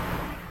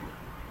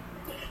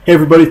Hey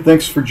everybody,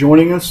 thanks for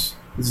joining us.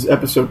 This is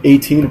episode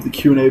 18 of the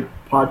Q&A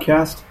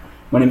podcast.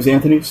 My name is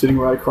Anthony. Sitting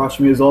right across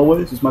from me as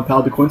always is my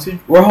pal DeQuincy.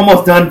 We're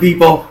almost done,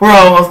 people. We're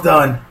almost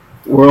done.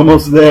 We're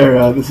almost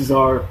there. This is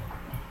our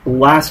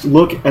last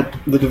look at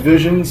the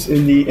divisions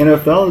in the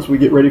NFL as we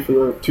get ready for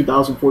the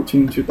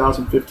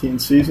 2014-2015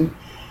 season.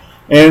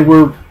 And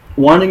we're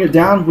winding it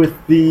down with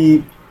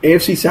the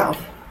AFC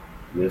South.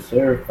 Yes,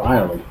 sir.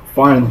 Finally.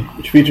 Finally,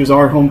 which features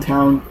our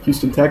hometown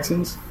Houston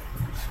Texans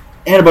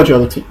and a bunch of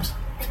other teams.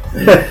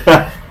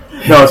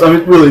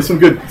 Really, some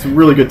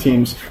really good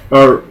teams,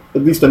 or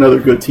at least another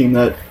good team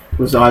that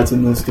resides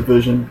in this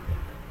division,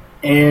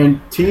 and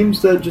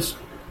teams that just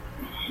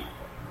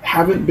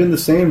haven't been the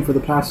same for the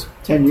past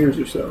 10 years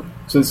or so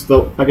since the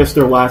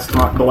last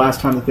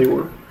time that they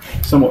were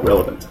somewhat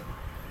relevant.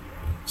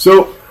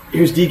 So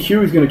here's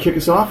DQ. He's going to kick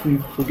us off,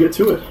 and we'll get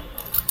to it.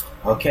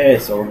 Okay,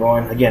 so we're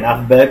going again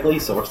alphabetically.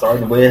 So we're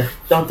starting with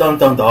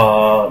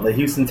the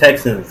Houston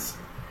Texans.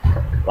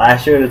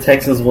 Last year, the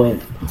Texans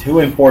went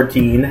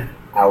 2-14.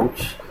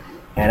 Ouch!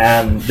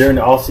 And during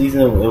the off season,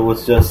 it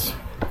was just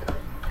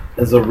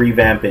as a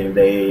revamping.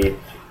 They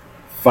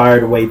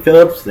fired Wade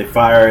Phillips. They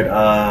fired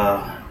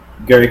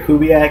Gary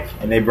Kubiak,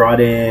 and they brought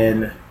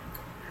in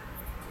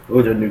who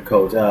was their new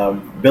coach?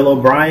 Bill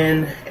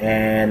O'Brien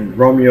and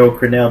Romeo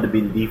Crennel to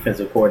be the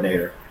defensive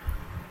coordinator.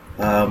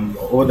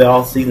 Over the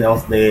off season,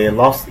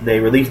 they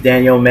released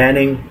Daniel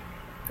Manning,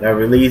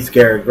 released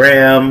Garrett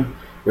Graham,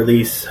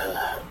 released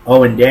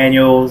Owen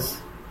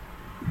Daniels,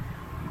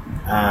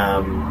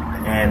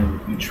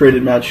 and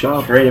traded Matt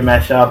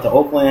Schaub to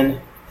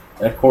Oakland.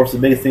 And of course, the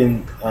biggest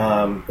thing,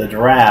 the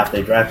draft.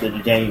 They drafted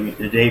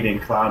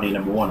Jadeveon Clowney,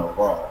 number 1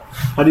 overall.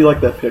 How do you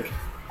like that pick?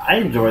 I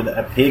enjoyed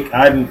that pick.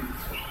 I don't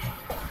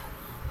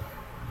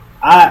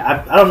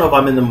know if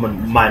I'm in the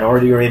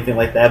minority or anything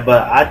like that,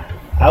 but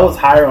I was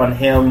higher on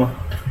him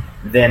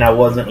than I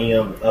was on any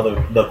of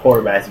the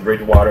quarterbacks,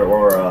 Bridgewater,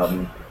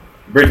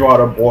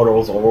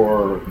 Bortles,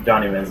 or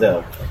Johnny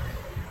Manziel.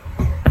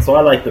 So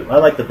I like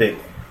the pick.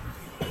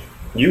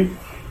 You?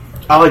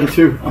 I like it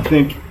too. I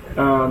think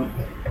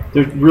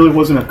there really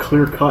wasn't a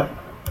clear-cut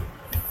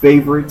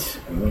favorite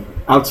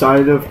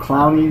outside of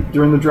Clowney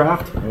during the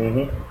draft.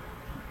 Mm-hmm.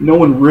 No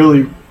one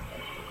really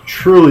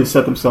truly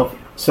set themselves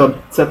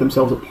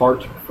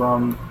apart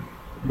from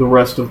the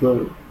rest of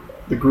the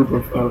group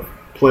of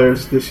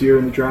players this year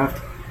in the draft.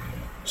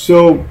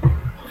 So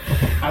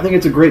I think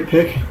it's a great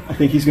pick. I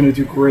think he's going to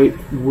do great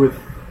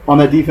on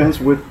that defense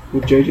with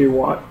J.J.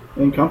 Watt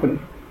and company.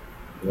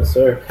 Yes,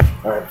 sir.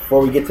 All right, before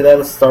we get to that,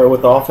 let's start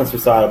with the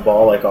offensive side of the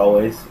ball, like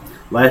always.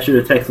 Last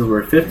year, the Texans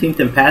were 15th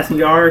in passing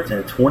yards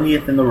and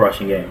 20th in the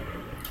rushing game.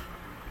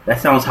 That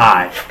sounds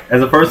high.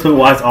 As a person who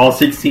watched all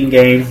 16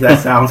 games,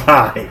 that sounds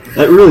high.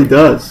 That really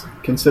does,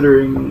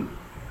 considering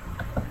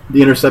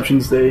the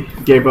interceptions they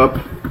gave up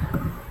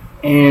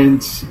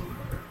and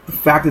the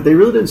fact that they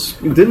really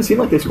didn't seem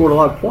like they scored a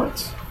lot of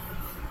points.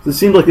 It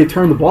seemed like they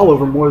turned the ball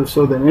over more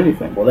so than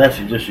anything. Well, that's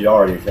just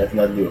yardage. That's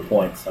nothing to do with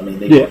points. I mean,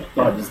 they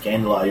probably just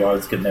gained a lot of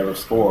yards, could never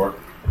score.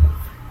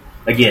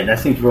 Again, that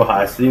seems real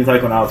high. It seems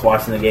like when I was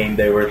watching the game,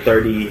 they were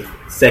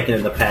 32nd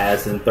in the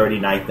pass and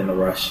 39th in the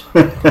rush.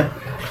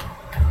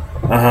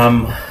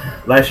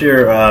 Last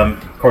year,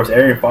 of course,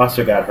 Arian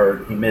Foster got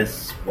hurt. He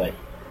missed,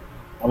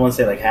 I want to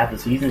say half the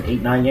season,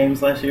 8-9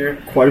 games last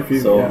year. Quite a few.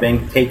 So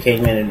Ben Tate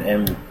came in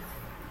and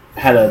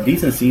had a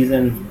decent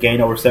season,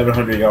 gained over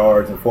 700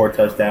 yards and 4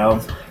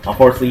 touchdowns.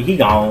 Unfortunately, he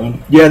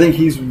gone. Yeah, I think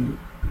he's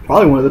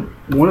probably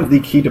one of the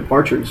key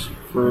departures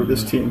for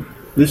this team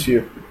this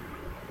year.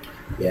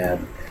 Yeah.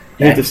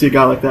 You hate to see a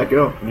guy like that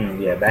go.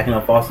 Backing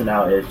up Foster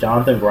now is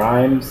Jonathan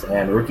Grimes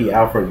and rookie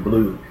Alfred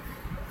Blue.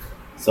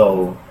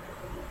 So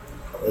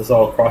let's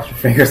all cross your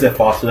fingers that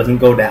Foster doesn't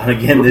go down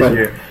again this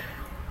year.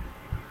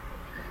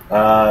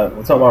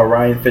 We'll talk about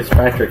Ryan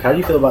Fitzpatrick. How do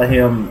you feel about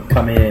him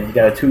coming in? He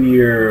got a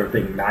 2-year, I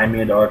think, $9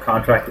 million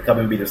contract to come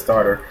and be the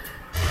starter.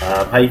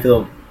 How do you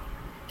feel?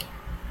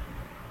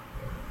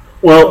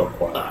 Well,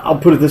 I'll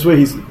put it this way.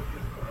 He's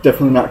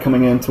definitely not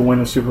coming in to win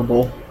a Super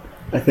Bowl.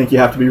 I think you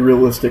have to be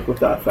realistic with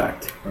that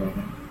fact.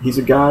 Mm-hmm. He's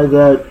a guy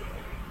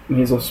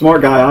he's a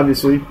smart guy,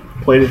 obviously,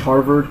 played at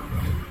Harvard,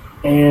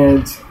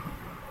 and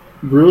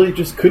really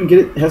just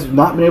has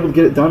not been able to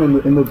get it done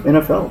in the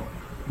NFL.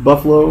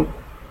 Buffalo,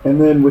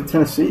 and then with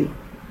Tennessee,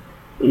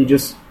 he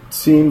just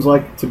seems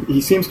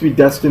to be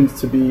destined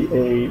to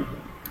be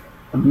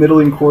a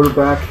middling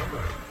quarterback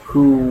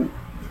who,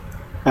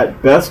 at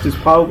best, is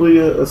probably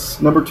a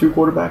number 2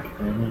 quarterback,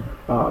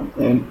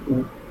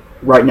 and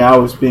right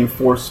now is being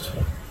forced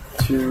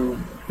to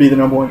be the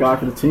number 1 guy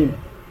for the team.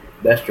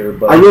 That's true,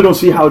 but I really don't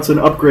see how it's an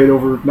upgrade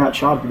over Matt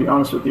Schaub, to be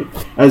honest with you.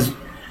 As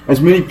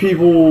many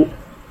people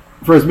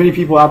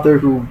out there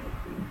who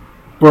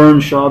burn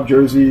Schaub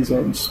jerseys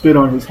and spit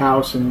on his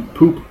house and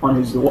poop on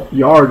his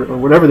yard or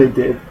whatever they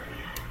did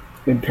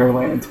in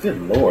Pearland.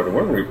 Good Lord,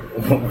 where were we?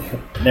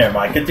 Never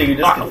mind,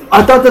 continue.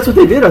 I thought that's what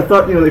they did. I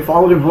thought they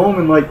followed him home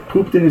and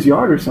pooped in his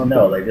yard or something.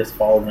 No, they just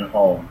followed him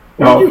home.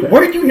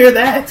 Where did you hear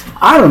that?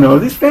 I don't know.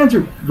 These fans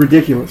are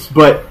ridiculous,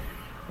 but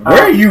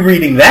where are you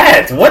reading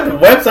that? What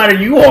website are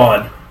you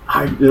on?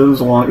 It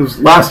was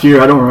last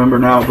year. I don't remember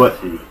now, but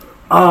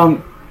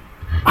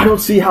I don't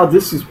see how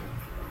this is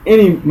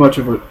any much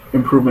of an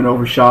improvement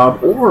over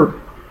Schaub or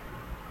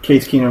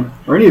Case Keenum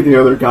or any of the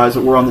other guys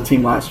that were on the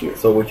team last year.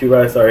 So would you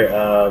guys start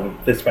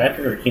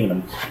Fitzpatrick or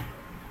Keenum?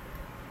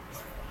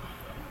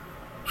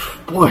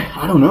 Boy,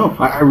 I don't know.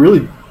 I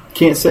really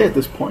can't say at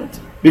this point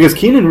because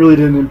Keenan really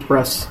didn't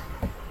impress.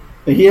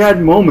 He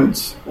had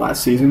moments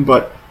last season,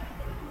 but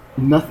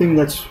nothing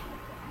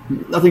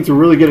to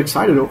really get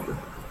excited over.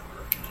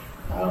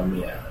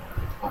 Yeah.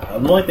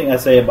 The only thing I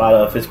say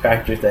about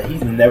Fitzpatrick is that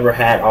he's never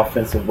had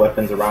offensive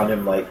weapons around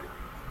him like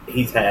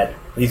he's going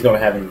to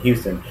have in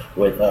Houston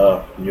with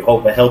you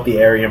hope a healthy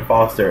Arian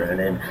Foster and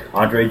then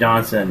Andre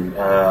Johnson,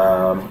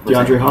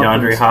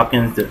 DeAndre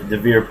Hopkins,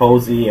 DeVere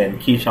Posey, and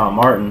Keyshawn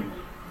Martin.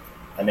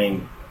 I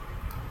mean,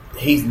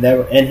 he's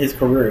never in his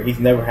career he's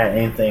never had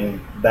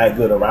anything that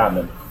good around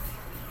him.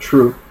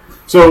 True.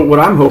 So what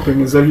I'm hoping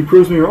is that he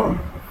proves me wrong.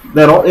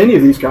 That any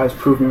of these guys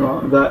prove me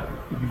wrong. That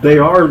they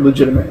are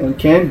legitimate and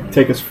can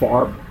take us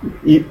far,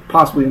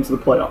 possibly into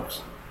the playoffs.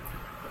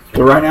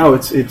 But right now,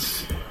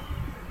 it's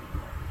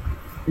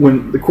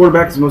when the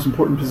quarterback is the most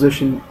important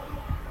position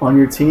on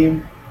your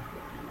team,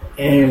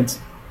 and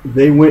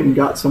they went and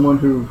got someone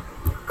who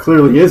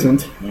clearly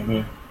isn't.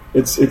 Mm-hmm.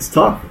 It's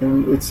tough,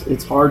 and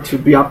it's hard to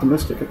be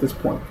optimistic at this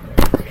point.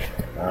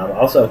 I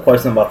also have a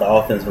question about the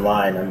offensive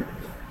line.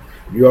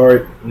 You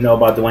already know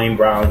about Dwayne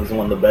Brown. He's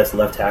one of the best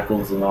left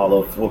tackles in all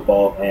of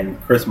football,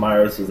 and Chris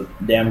Myers is a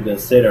damn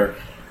good sitter.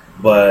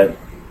 But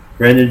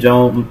Ben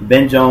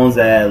Jones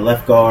at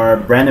left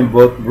guard, Brandon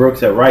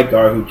Brooks at right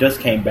guard, who just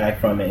came back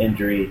from an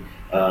injury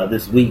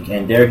this week,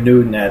 and Derek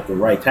Newton at the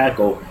right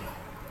tackle.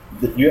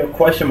 You have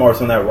question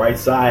marks on that right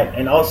side,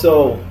 and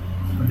also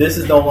this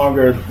is no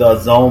longer the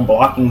zone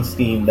blocking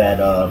scheme that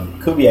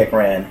Kubiak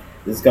ran.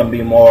 This is going to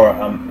be more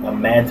a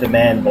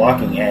man-to-man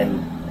blocking,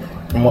 and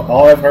from what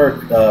all I've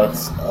heard,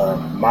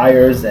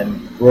 Myers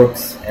and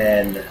Brooks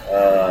and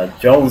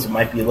Jones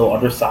might be a little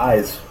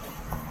undersized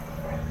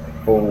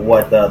for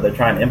what they're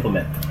trying to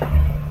implement.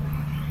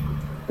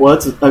 Well,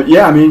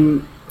 I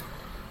mean,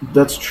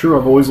 that's true.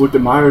 I've always looked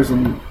at Myers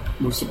and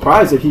was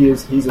surprised that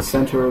he's a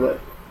center that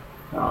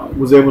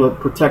was able to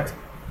protect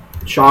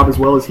Schaub as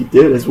well as he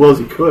did, as well as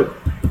he could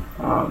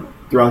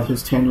throughout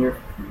his tenure.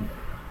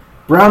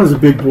 Brown is a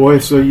big boy,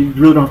 so you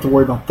really don't have to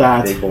worry about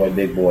that.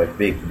 Big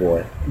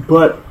boy.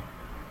 But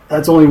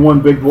that's only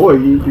one big boy.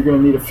 You're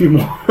going to need a few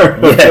more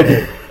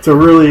to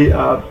really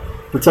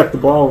protect the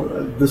ball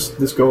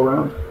this go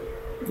around.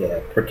 Yeah,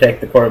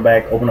 protect the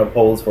quarterback, open up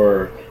holes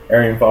for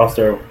Arian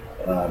Foster.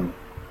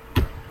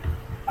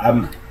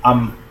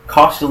 I'm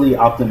cautiously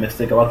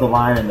optimistic about the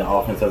line and the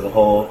offense as a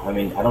whole. I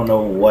mean, I don't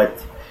know what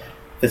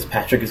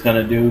Fitzpatrick is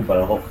going to do, but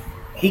I hope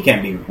he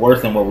can't be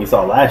worse than what we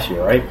saw last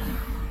year, right?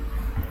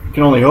 You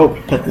can only hope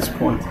at this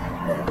point. All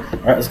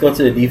right, let's go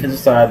to the defensive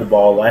side of the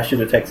ball. Last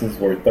year, the Texans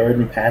were third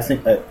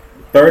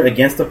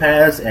against the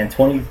pass and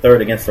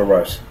 23rd against the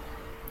rush.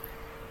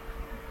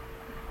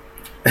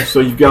 So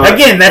you've got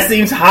again, that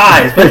seems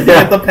high, especially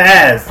with the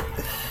pass.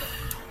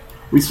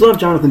 We still have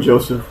Jonathan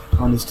Joseph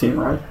on this team,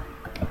 right?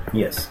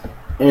 Yes.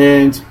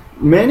 And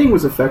Manning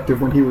was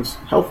effective when he was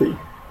healthy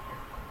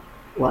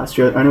last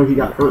year. I know he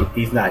got hurt.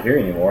 He's not here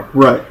anymore.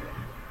 Right.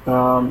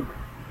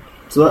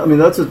 So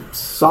that's a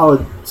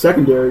solid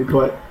secondary,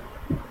 but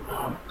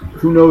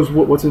who knows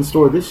what's in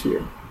store this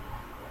year?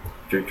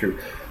 True.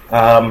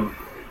 I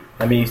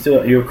mean,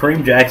 you're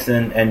Kareem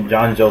Jackson and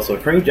John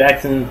Joseph. Kareem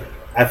Jackson,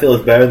 I feel,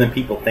 is better than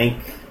people think.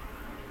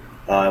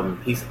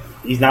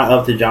 He's not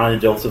up to John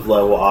Joseph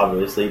level,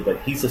 obviously,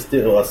 but he's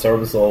still a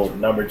serviceable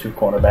number 2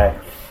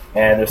 cornerback.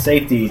 And their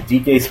safeties,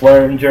 D.J.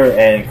 Swearinger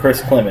and Chris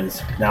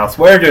Clemens. Now,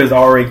 Swearinger has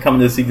already come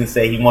to the season to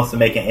say he wants to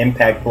make an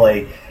impact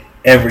play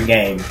every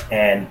game,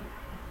 and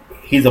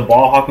he's a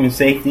ball-hawking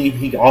safety.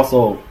 He can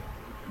also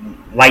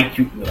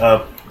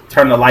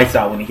turn the lights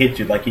out when he hits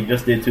you, like he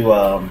just did to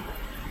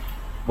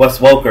Wes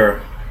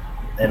Welker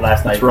in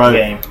last night's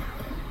game.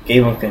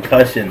 Gave him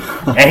concussion,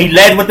 and he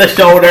led with the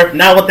shoulder,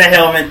 not with the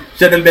helmet.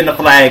 Shouldn't have been the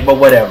flag, but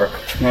whatever.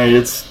 Hey,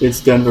 it's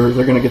Denver.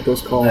 They're going to get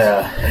those calls.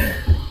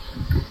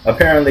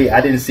 Apparently,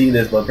 I didn't see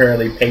this, but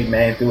apparently Peyton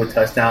Manning threw a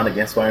touchdown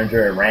against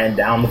Swearinger and ran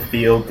down the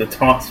field to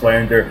taunt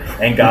Swearinger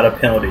and got a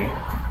penalty.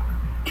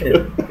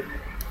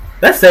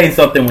 That's saying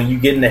something when you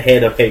get in the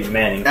head of Peyton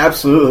Manning.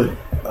 Absolutely.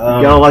 You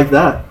gotta like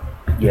that.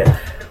 Yeah.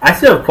 I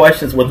still have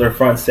questions with their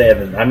front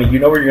seven. I mean, you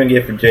know what you're going to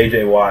get from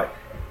J.J. Watt,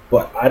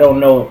 but I don't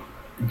know.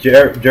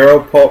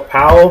 Gerald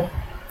Powell,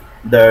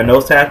 the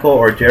nose tackle,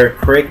 or Jared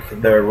Crick,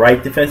 the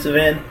right defensive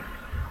end?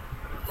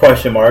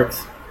 Question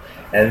marks.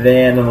 And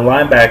then on the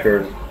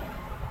linebackers,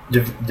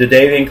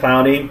 Jadeveon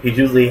Clowney, he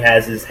usually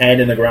has his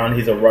hand in the ground.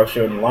 He's a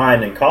rusher in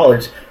line in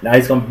college. Now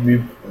he's going to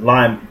be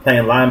playing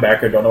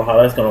linebacker. Don't know how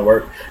that's going to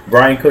work.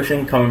 Brian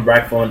Cushing coming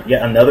back from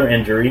yet another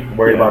injury.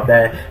 Worried about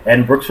that.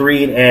 And Brooks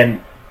Reed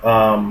and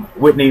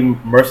Whitney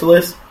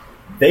Merciless,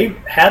 they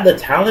have the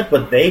talent,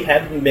 but they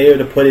haven't been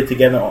able to put it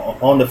together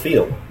on the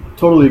field.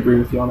 Totally agree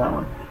with you on that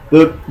one.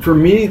 For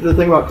me, the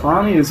thing about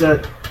Clowney is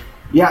that,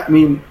 I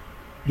mean,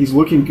 He's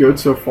looking good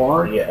so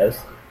far. Yes.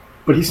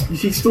 But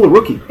he's still a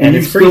rookie. And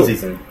it's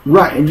preseason.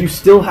 Right, and you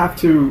still have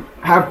to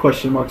have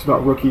question marks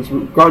about rookies,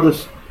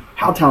 regardless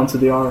how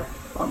talented they are,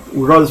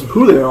 regardless of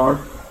who they are,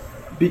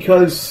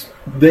 because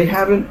they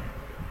haven't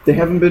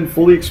been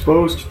fully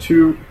exposed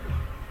to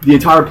the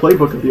entire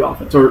playbook of the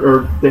offense,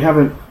 or they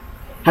haven't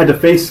had to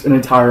face an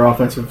entire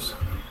offense's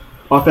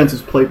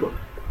playbook.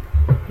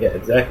 Yeah,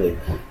 exactly.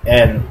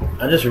 And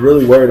I'm just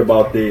really worried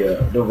about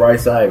the right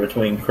side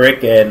between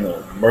Crick and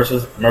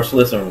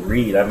Merciless and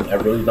Reed. I mean, I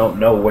really don't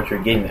know what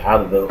you're getting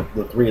out of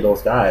the three of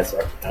those guys.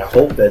 I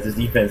hope that this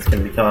defense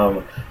can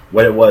become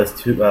what it was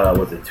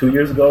 2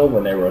 years ago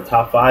when they were a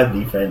top 5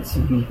 defense.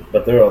 Mm-hmm.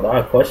 But there are a lot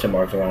of question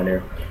marks around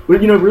here. But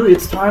really,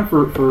 it's time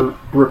for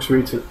Brooks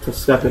Reed to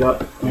step it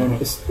up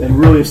and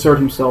really assert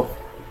himself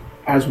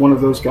as one of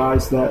those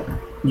guys that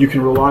you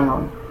can rely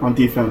on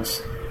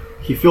defense.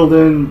 He's filled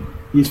in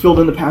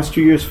the past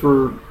 2 years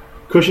for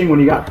Cushing when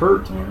he got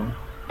hurt,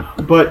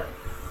 but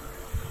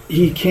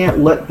he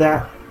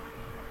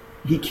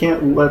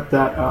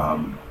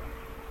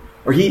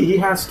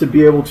has to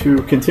be able to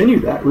continue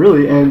that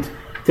really and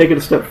take it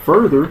a step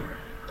further,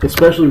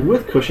 especially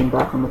with Cushing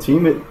back on the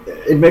team.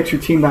 It makes your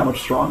team that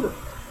much stronger.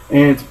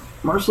 And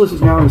Merciless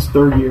is now in his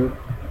 3rd year,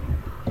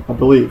 I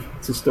believe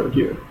it's his 3rd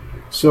year.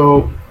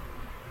 So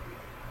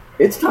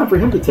it's time for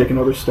him to take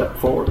another step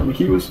forward. I mean,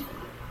 he was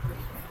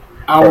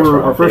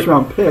our first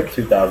round pick,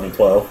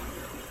 2012.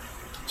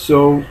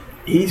 So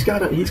he's got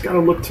to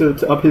look to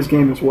up his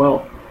game as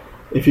well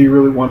if he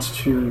really wants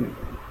to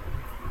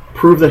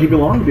prove that he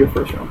belonged to be a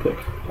first round pick.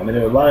 I mean,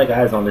 there are a lot of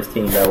guys on this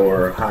team that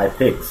were high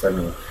picks. I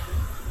mean,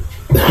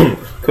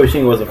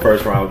 Cushing was a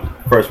first round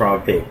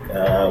pick.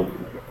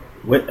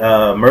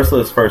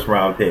 Merciless first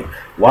round pick.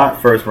 Watt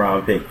first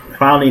round pick.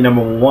 Clowney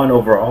number 1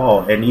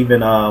 overall, and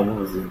even what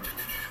was it?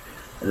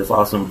 I just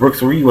lost him.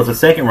 Brooks Reed was a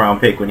 2nd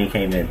round pick when he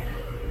came in.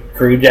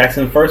 Kareem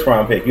Jackson, first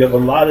round pick. You have a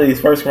lot of these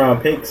first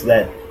round picks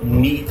that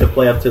need to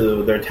play up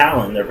to their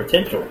talent, their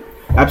potential.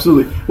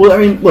 Absolutely. Well, I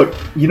mean, look,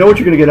 you know what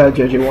you're going to get out of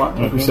J.J. Watt,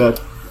 like we said.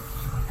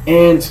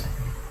 And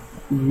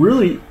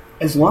really,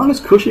 as long as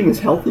Cushing is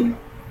healthy,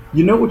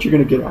 you know what you're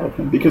going to get out of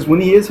him. Because when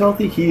he is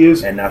healthy, he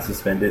is... And not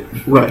suspended.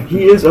 Right.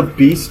 He is a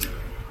beast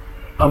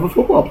of a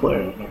football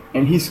player.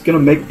 And he's going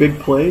to make big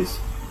plays.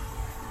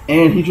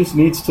 And he just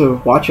needs to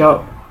watch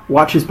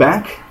his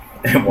back.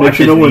 And watch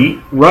his knee.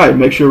 Right.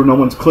 Make sure no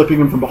one's clipping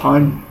him from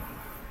behind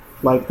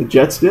like the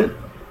Jets did.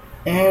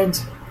 And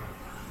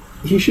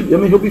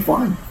he'll be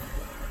fine.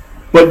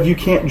 But you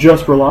can't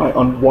just rely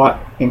on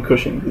Watt and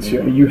Cushing this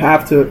year. You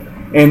have to,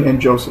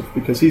 and Joseph,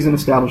 because he's an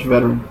established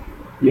veteran.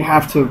 You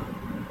have to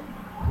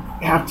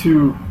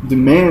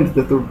demand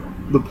that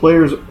the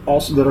players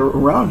also that are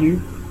around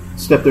you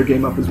step their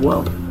game up as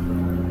well.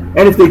 And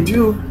if they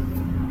do,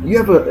 you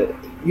have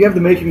the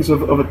makings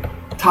of a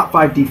top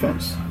 5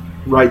 defense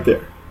right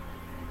there.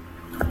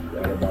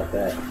 Right about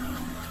that.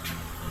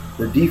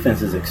 The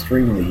defense is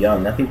extremely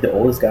young. I think the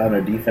oldest guy on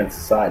their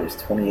defensive side is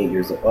 28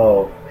 years old.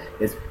 Oh,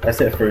 I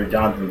said for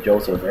Jonathan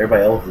Joseph.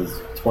 Everybody else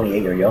is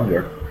 28 or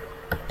younger.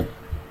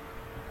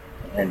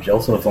 And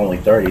Joseph's only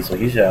 30, so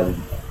he should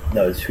have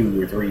another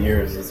 2 or 3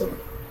 years as a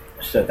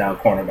shutdown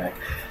cornerback.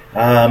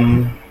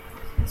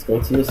 Let's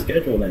go to the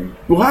schedule then.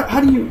 Well,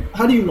 how do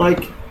you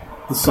like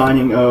the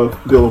signing of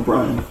Bill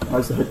O'Brien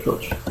as the head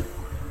coach?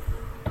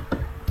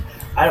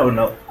 I don't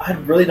know. I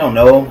really don't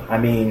know. I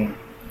mean,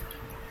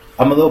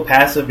 I'm a little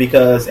passive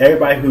because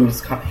everybody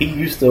he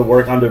used to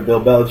work under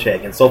Bill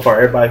Belichick, and so far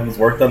everybody who's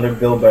worked under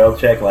Bill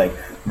Belichick, like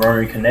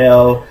Murray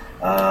Cannell,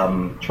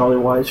 Charlie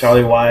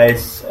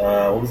Weiss,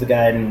 what was the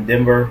guy in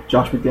Denver?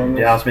 Josh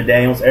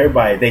McDaniels.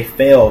 Everybody, they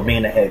failed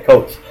being the head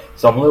coach.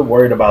 So I'm a little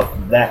worried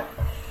about that.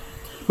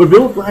 But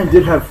Bill O'Brien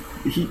did have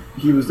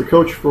he was the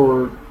coach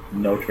for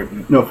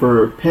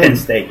Penn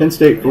State. Penn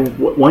State for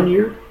what, 1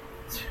 year?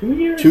 2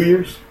 years? 2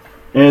 years.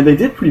 And they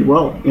did pretty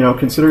well,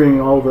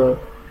 considering all the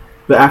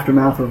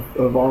aftermath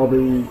of all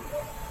the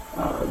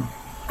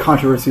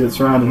controversy that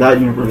surrounded that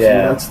university.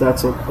 Yeah.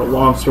 That's a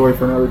long story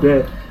for another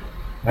day.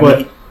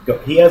 But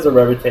he has a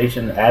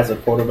reputation as a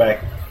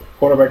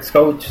quarterback's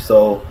coach,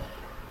 so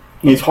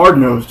he's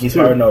hard-nosed.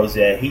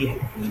 Yeah.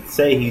 He'd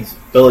say he's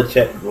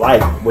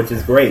Belichick-like, which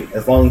is great.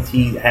 As long as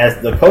he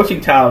has the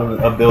coaching talent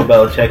of Bill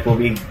Belichick, will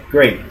be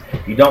great.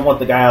 You don't want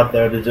the guy out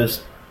there to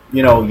just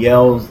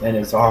yells and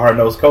is a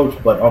hard-nosed coach,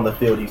 but on the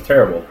field he's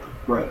terrible.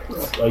 Right.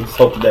 So I just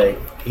hope today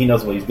he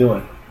knows what he's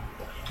doing.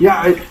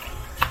 Yeah,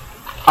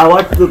 I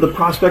like the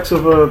prospects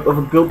of a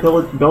Bill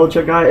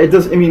Belichick guy. It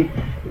does. I mean,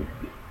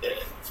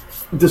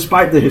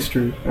 despite the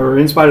history, or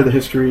in spite of the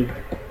history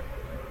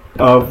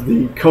of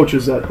the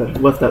coaches that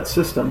left that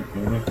system,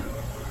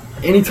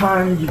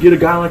 anytime you get a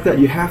guy like that,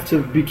 you have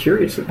to be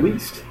curious at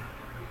least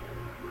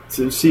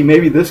to see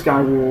maybe this guy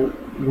will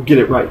get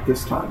it right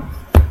this time.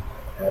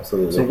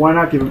 Absolutely. So why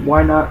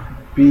not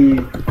be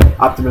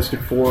optimistic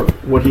for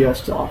what he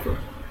has to offer?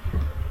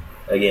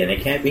 Again,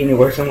 it can't be any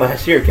worse than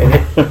last year, can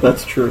it?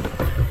 That's true.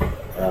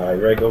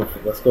 Ready to go?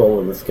 Let's go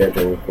over the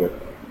schedule real quick.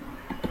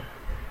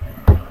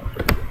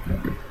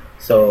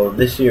 So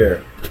this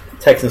year,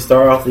 Texans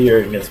start off the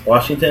year against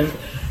Washington.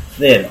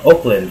 Then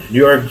Oakland, New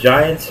York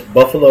Giants,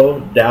 Buffalo,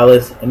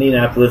 Dallas,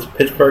 Indianapolis,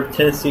 Pittsburgh,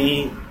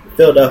 Tennessee,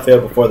 Philadelphia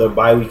before their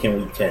bye week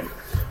in Week 10.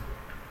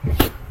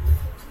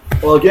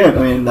 Well, again,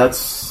 I mean,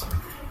 that's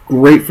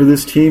great for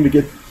this team to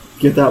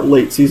get that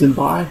late season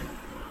bye.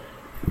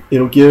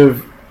 It'll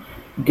give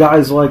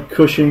guys like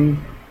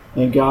Cushing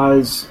and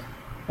guys,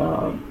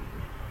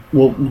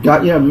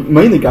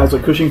 mainly guys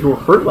like Cushing who were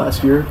hurt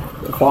last year,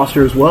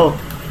 Foster as well,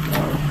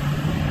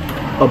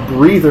 a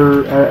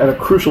breather at a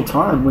crucial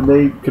time when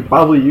they could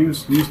probably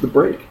use the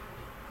break.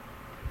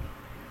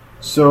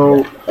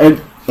 So,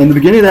 and the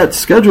beginning of that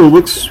schedule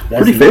looks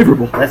pretty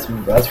favorable. That's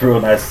a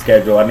real nice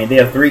schedule. I mean, they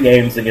have 3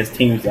 games against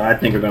teams that I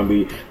think are going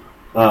to be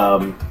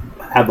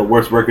have the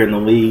worst record in the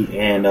league,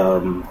 and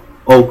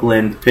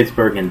Oakland,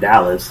 Pittsburgh, and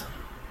Dallas,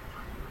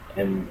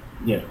 and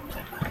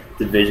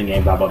division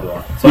game, blah blah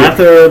blah. So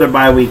after the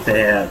bye week,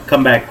 they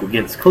come back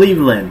against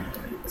Cleveland,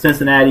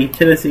 Cincinnati,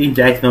 Tennessee,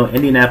 Jacksonville,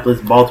 Indianapolis,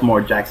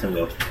 Baltimore,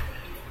 Jacksonville.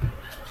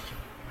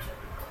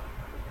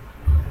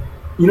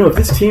 If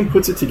this team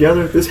puts it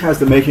together, this has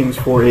the makings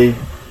for a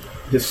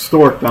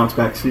historic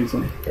bounce-back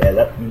season.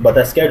 Yeah, but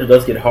that schedule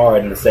does get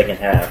hard in the second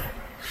half,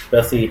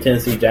 especially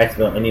Tennessee,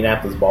 Jacksonville,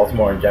 Indianapolis,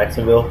 Baltimore, and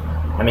Jacksonville.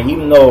 I mean,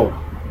 even though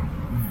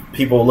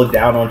people look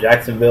down on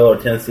Jacksonville or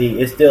Tennessee,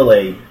 it's still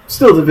a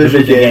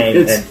division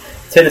game. And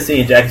Tennessee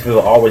and Jacksonville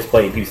always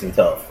play Houston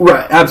tough.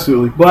 Right,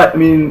 absolutely. But, I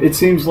mean, it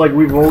seems like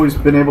we've always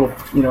been able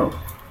to,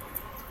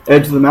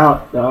 edge them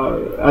out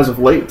as of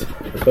late.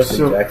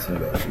 Especially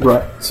Jacksonville.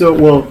 Right. So,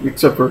 well,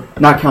 except for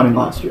not counting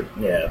last year.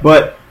 Yeah.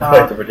 But I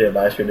like to pretend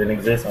last year didn't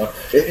exist, huh?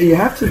 You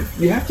have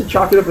to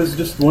chalk it up as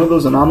just one of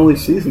those anomaly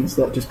seasons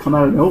that just come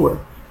out of nowhere.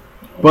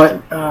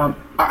 But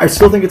I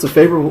still think it's a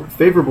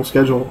favorable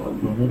schedule,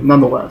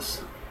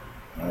 nonetheless.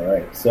 All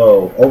right.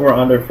 So over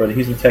under for the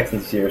Houston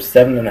Texans this year,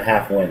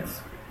 7.5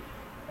 wins.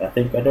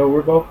 I know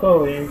we're both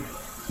going.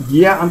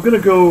 Yeah, I'm going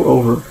to go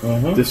over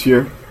this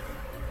year.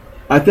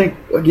 I think,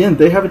 again,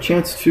 they have a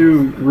chance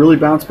to really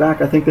bounce back.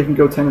 I think they can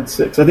go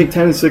 10-6. I think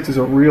 10-6 is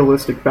a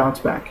realistic bounce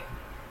back.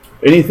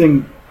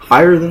 Anything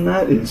higher than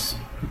that is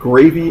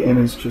gravy and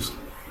is just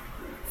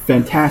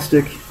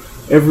fantastic.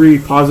 Every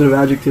positive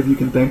adjective you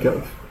can think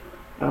of.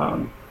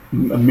 A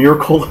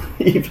miracle,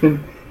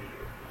 even.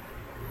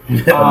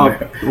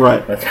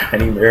 Right. A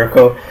tiny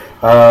miracle.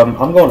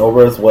 I'm going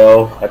over as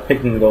well. I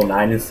picked them to go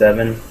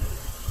 9-7.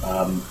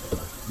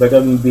 They're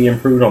going to be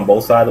improved on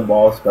both sides of the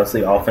ball,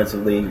 especially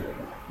offensively.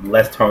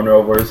 Less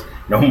turnovers,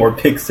 no more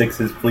pick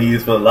sixes,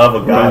 please. For the love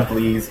of God,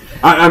 please.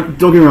 Don't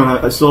get me wrong.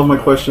 I still have my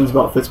questions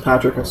about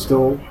Fitzpatrick.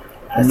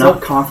 I'm not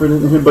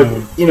confident in him, but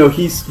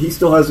he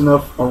still has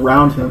enough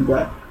around him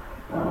that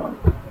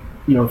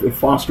if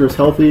Foster is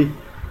healthy,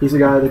 he's a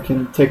guy that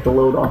can take the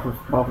load off of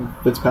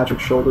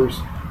Fitzpatrick's shoulders.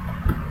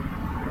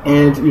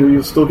 And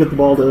you'll still get the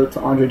ball to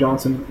Andre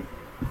Johnson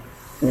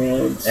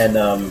and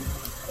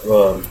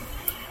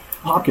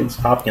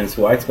Hopkins,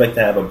 who I expect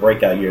to have a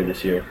breakout year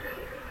this year.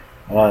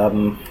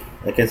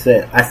 Like I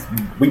said,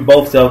 we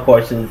both still have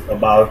questions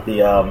about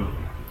the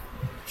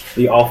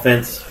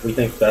offense. We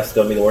think that's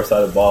going to be the worst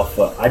side of the ball,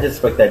 but I just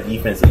expect that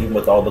defense, even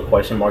with all the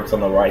question marks on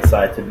the right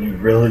side, to be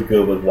really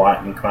good with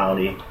Watt and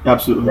Clowney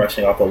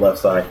rushing off the left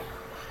side.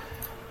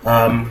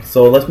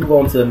 So let's move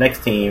on to the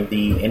next team,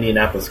 the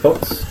Indianapolis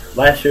Colts.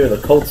 Last year,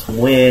 the Colts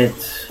went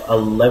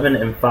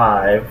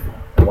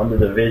 11-5, won the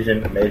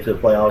division, made it to the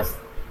playoffs.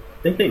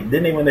 Didn't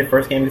they win their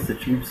first game against the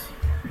Chiefs?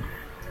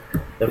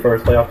 The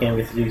first playoff game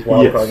against the Chiefs,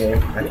 wildcard game?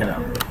 I cannot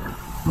remember.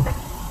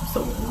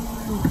 So,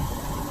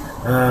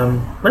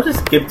 let's just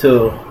skip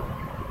to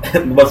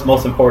what's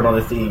most important on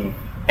this team,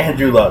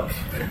 Andrew Luck.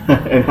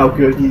 And how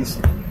good he's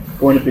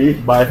going to be.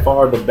 By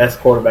far the best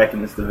quarterback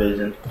in this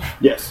division.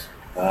 Yes.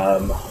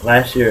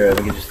 Last year,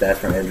 let me get your stats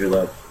from Andrew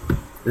Luck.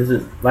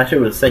 Last year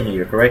was the second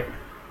year, correct?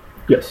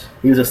 Yes.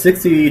 He was a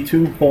 60.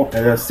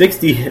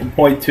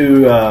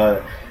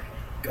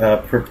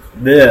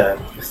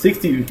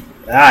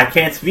 I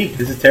can't speak.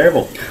 This is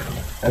terrible.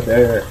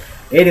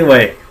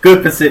 Anyway,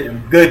 good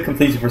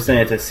completion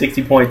percentage at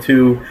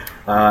 60.2,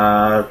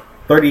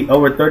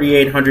 over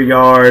 3,800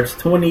 yards,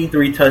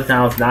 23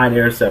 touchdowns, 9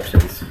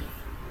 interceptions,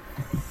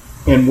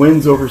 and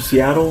wins over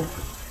Seattle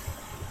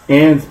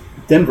and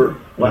Denver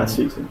last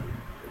season,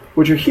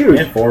 which are huge.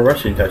 And 4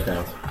 rushing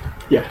touchdowns.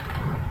 Yeah.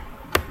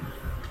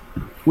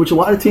 Which a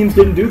lot of teams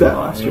didn't do that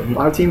last year. A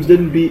lot of teams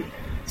didn't beat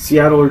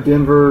Seattle or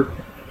Denver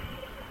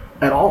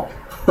at all.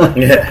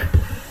 Yeah.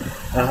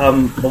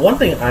 The one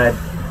thing I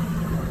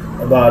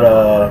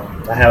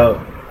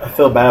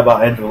feel bad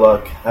about Andrew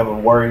Luck, I have a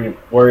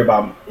worry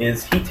about him,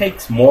 is he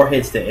takes more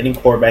hits than any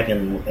quarterback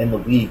in the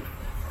league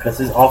because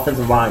his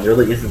offensive line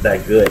really isn't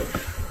that good.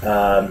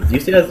 Do you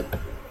see that?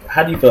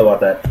 How do you feel about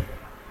that?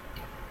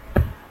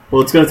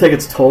 Well, it's going to take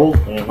its toll,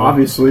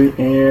 obviously,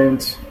 and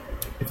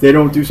if they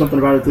don't do something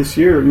about it this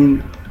year, I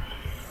mean,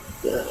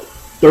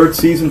 third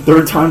season,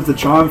 third time's the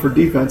charm for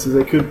defenses.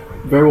 They could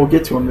very well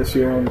get to him this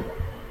year and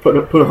put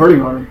a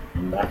hurting on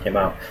him. Knock him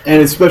out.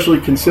 And especially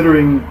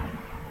considering,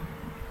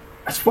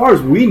 as far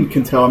as we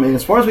can tell,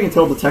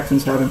 the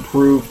Texans have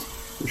improved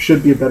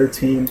should be a better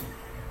team.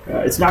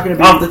 It's not going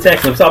to be off the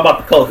Texans. Talk about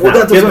the Colts. Well,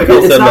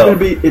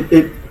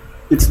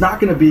 it's not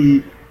going to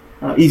be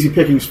easy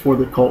pickings for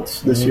the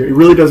Colts this year. It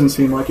really doesn't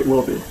seem like it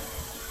will be.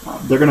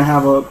 They're going to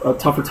have a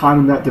tougher time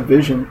in that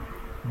division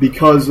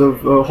because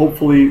of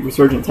hopefully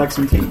resurgent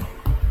Texan team.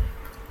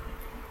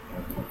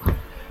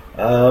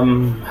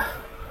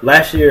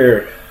 Last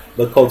year,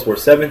 the Colts were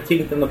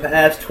 17th in the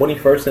pass,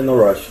 21st in the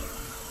rush.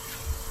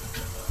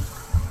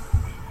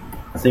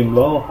 Seem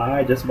low,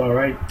 high, just about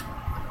right.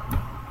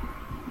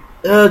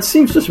 It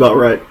seems just about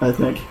right, I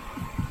think.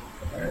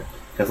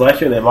 Because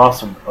last year they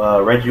lost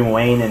Reggie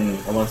Wayne in,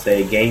 I want to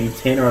say, game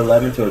 10 or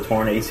 11 to a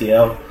torn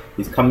ACL.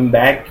 He's coming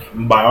back.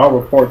 By all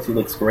reports, he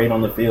looks great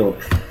on the field.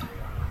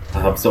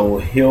 So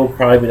he'll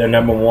probably be their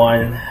number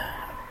one.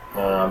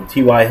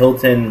 T.Y.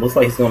 Hilton looks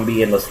like he's going to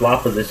be in the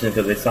slot position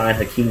because they signed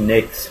Hakeem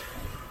Nicks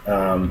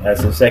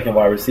as their second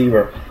wide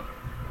receiver,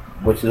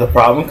 which is a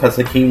problem because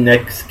Hakeem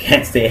Nicks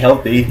can't stay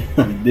healthy.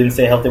 He didn't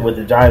stay healthy with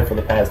the Giants for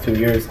the past 2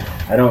 years.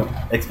 I don't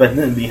expect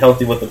him to be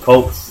healthy with the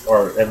Colts,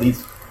 or at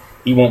least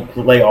he won't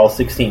play all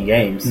 16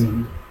 games.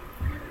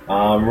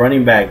 Mm-hmm.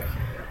 Running back,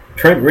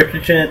 Trent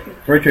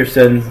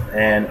Richardson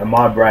and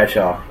Ahmad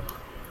Bradshaw.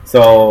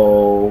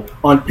 So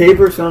on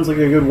paper, sounds like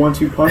a good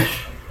 1-2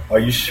 punch. Are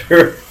you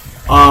sure?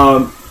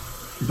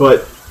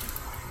 But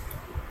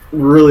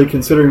really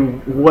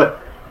considering what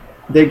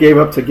they gave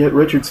up to get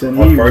Richardson,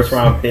 a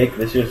first-round pick.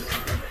 This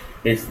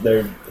is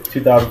their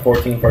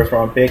 2014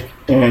 first-round pick,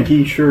 and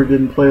he sure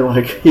didn't play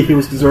like he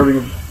was deserving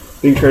of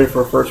being traded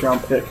for a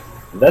first-round pick.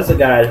 That's a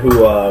guy who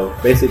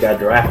basically got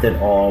drafted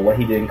on what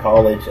he did in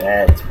college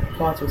at what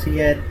class was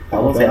he at? I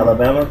want to say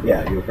Alabama.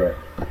 Yeah, you were correct.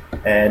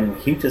 And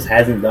he just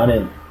hasn't done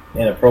it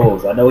in the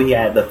pros. I know he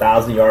had the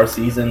 1,000-yard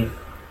season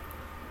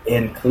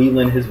in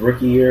Cleveland his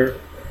rookie year,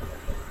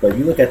 but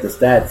you look at the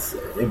stats,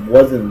 it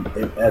wasn't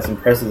as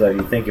impressive as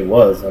you think it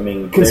was. I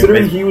mean,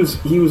 considering he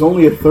was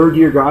only a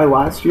third-year guy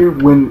last year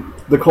when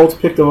the Colts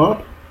picked him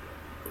up,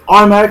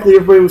 automatically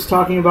everybody was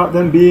talking about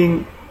them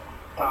being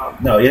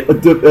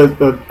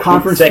a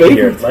conference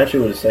favorite. Last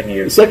year was second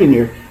year.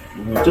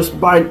 Mm-hmm. Just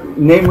by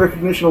name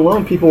recognition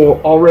alone, people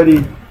were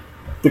already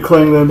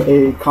declaring them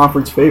a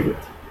conference favorite,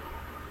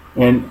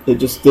 and it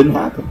just didn't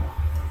happen.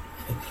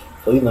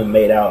 Cleveland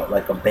made out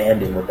like a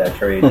bandit with that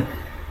trade.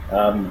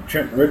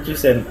 Trent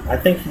Richardson, I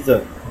think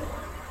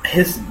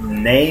his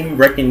name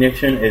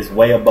recognition is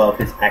way above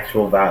his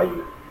actual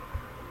value.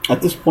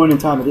 At this point in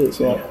time, it is,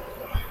 yeah.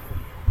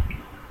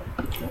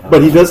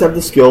 But he does have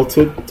the skill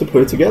to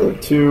put it together,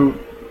 to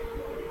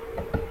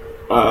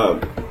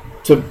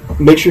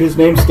make sure his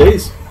name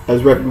stays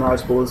as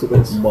recognizable as it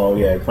is. Well,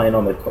 yeah, playing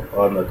on the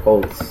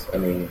Colts, I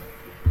mean,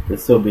 it'll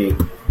still be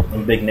a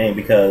big name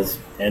because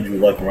Andrew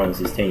Luck runs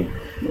his team.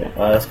 Yeah.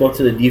 Let's go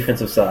to the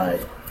defensive side.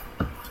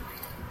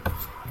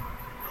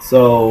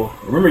 So,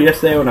 remember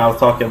yesterday when I was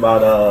talking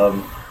about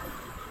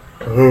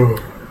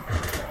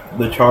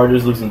the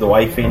Chargers losing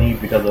Dwight Feeney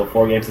because of a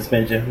 4-game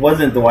suspension? It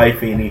wasn't Dwight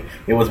Feeney,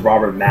 it was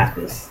Robert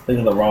Mathis.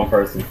 Thinking of the wrong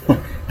person.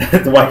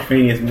 Dwight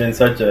Feeney has been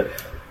such a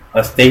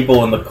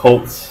staple in the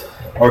Colts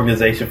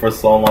organization for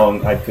so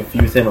long. I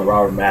confused him with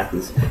Robert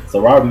Mathis. So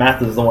Robert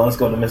Mathis is the one that's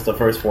going to miss the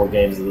first 4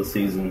 games of the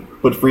season.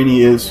 But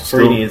Feeney is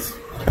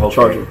okay.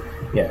 Charger.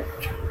 Yeah.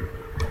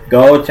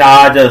 Go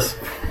Chargers.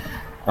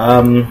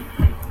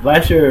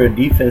 Last year,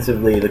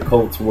 defensively, the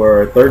Colts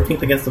were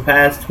 13th against the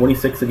pass,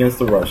 26th against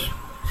the rush.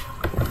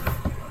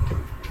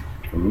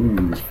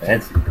 Ooh,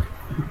 fancy.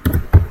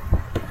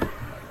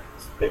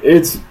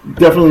 It's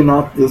definitely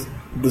not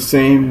the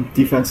same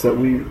defense that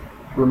we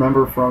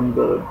remember from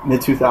the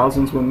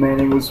mid-2000s when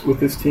Manning was with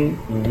this team.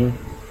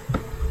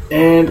 Mm-hmm.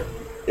 And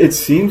it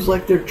seems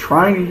like they're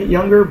trying to get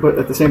younger, but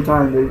at the same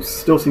time, they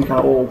still seem kind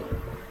of old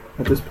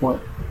at this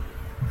point.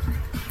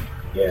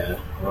 Yeah.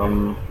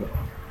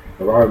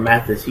 Robert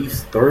Mathis,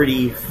 he's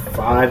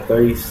 35,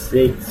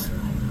 36.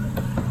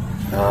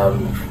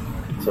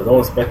 So don't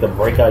expect a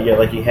breakout yet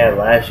like he had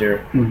last year.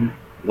 Mm-hmm.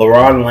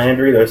 LaRon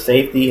Landry, their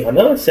safety.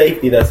 Another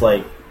safety that's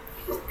like,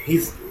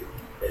 if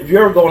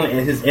you're ever going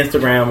in his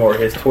Instagram or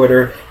his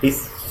Twitter,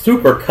 he's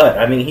super cut.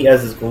 I mean, he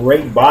has this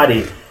great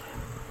body.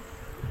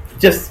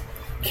 Just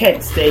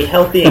can't stay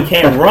healthy and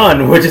can't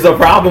run, which is a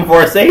problem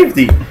for a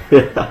safety.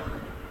 Yeah.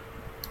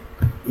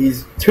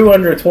 He's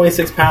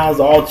 226 pounds,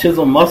 all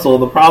chiseled muscle.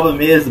 The problem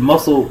is the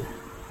muscle,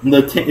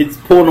 it's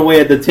pulling away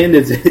at the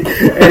tendons, and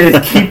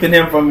it's keeping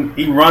him from.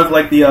 He runs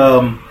like the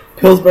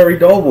Pillsbury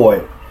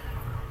Doughboy.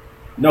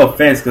 No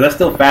offense, because that's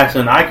still faster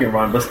than I can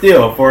run, but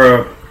still,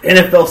 for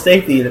NFL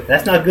safety,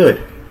 that's not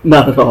good.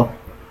 Not at all.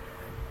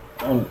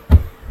 I'm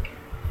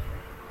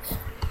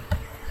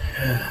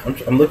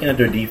looking at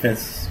their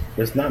defense.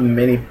 There's not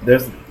many.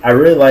 I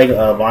really like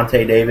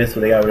Vontae Davis,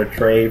 who they got a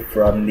trade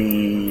from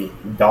the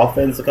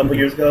Dolphins a couple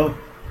years ago.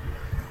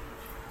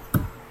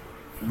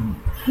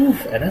 And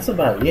that's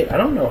about it. I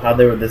don't know how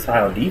they were this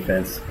high on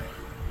defense.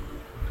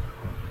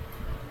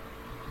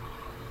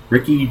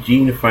 Ricky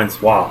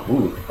Jean-Francois.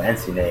 Ooh,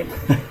 fancy name.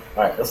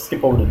 All right, let's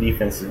skip over the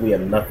defenses. We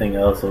have nothing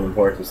else of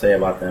importance to say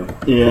about them.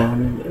 Yeah, I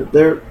mean,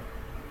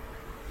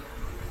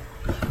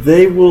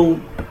 they will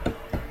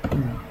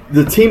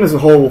the team as a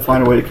whole will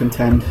find a way to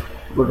contend.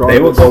 Regardless.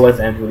 They will go as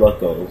Andrew Luck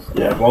goes.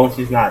 Yeah. As long as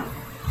he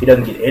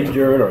doesn't get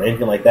injured or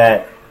anything like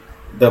that,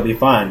 they'll be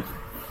fine.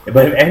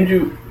 But if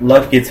Andrew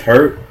Luck gets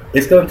hurt,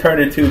 it's going to turn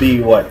into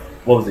the, what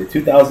was it,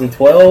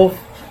 2012?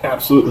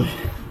 Absolutely.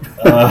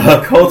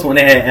 Colts when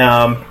they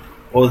had,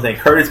 what was it,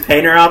 Curtis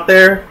Painter out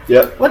there?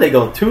 Yep. What, they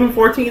go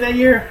 2-14 that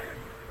year?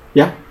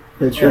 Yeah,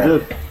 they sure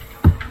did.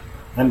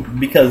 And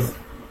because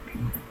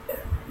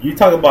you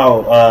talk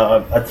about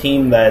a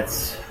team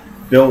that's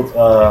built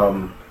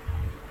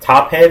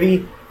top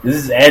heavy. This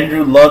is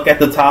Andrew Luck at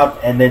the top,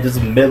 and then just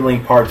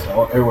middling parts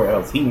everywhere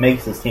else. He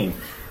makes his team.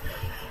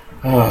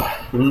 All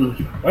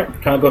right,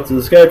 kind of go to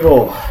the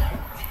schedule.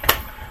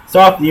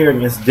 Start off the year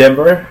against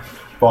Denver,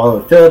 followed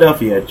with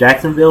Philadelphia,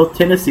 Jacksonville,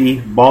 Tennessee,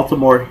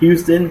 Baltimore,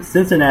 Houston,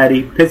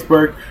 Cincinnati,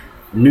 Pittsburgh,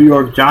 New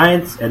York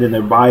Giants, and then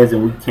their bye is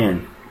in Week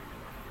 10.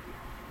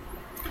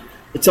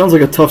 It sounds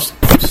like a tough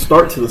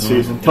start to the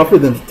season. Tougher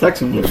than the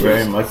Texans.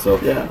 Very much so.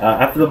 Yeah.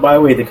 After the bye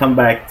week, they come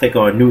back, take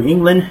on New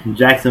England,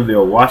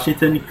 Jacksonville,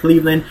 Washington,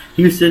 Cleveland,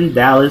 Houston,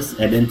 Dallas,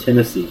 and then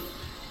Tennessee.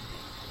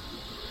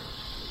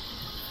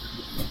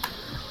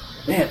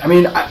 Man, I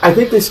mean, I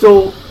think they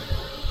still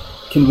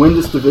can win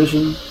this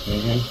division,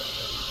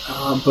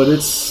 but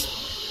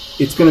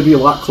it's going to be a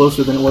lot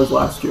closer than it was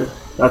last year.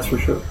 That's for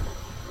sure.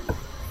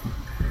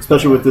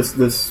 Especially with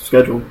this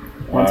schedule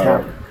on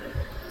tap.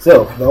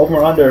 So, the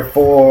over-under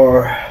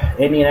for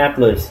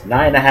Indianapolis,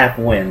 9.5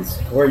 wins.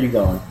 Where are you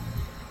going?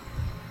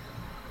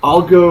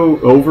 I'll go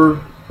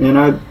over, and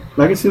I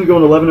can see them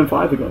going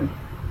 11-5 again.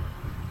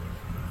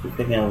 You're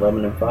picking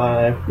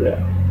 11-5.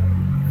 Yeah.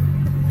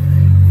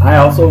 I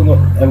also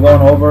am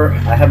going over.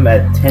 I have them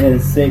at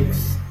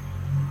 10-6.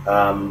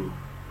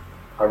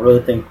 I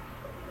really think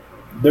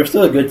they're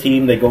still a good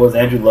team. They go as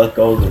Andrew Luck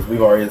goes, as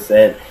we've already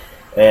said,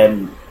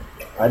 and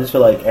I just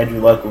feel like Andrew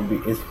Luck will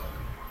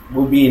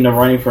be in the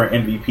running for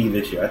an MVP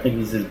this year. I think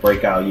he's his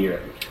breakout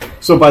year.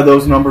 So by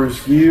those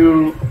numbers,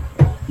 you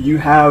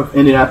have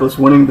Indianapolis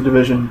winning the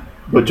division,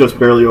 but just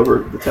barely over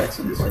the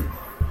Texans.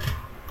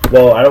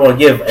 Well, I don't want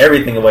to give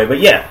everything away, but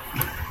yeah.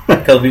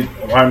 Because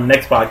our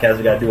next podcast,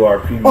 we got to do our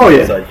preview. Oh,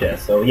 yeah. Such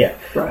as. So, yeah.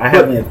 Right. I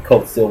have the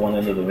Colts still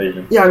winning the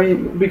division. Yeah, I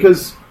mean,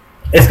 because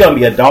it's going to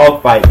be a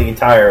dogfight the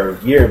entire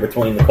year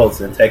between the Colts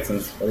and the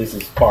Texans, at least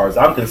as far as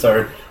I'm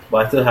concerned.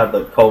 But I still have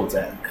the Colts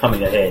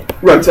coming ahead.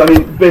 Right. So, I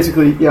mean,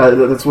 basically, yeah,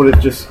 that's what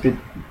it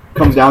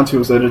comes down to,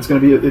 is that it's going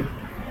to be, it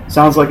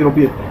sounds like it'll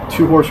be a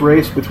two-horse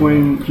race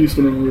between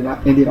Houston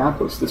and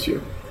Indianapolis this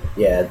year.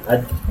 Yeah,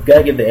 I got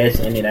to give the edge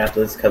to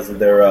Indianapolis because of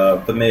their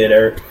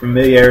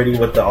familiarity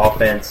with the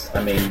offense.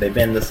 I mean, they've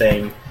been the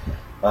same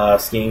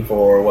scheme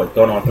for,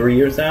 going on 3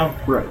 years now?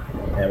 Right.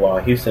 And while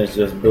Houston is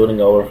just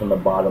building over from the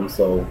bottom,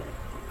 so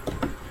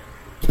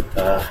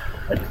I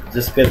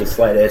just give a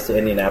slight edge to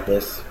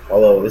Indianapolis,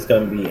 although it's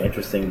going to be an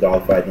interesting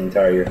dogfight the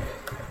entire year.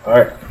 All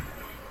right,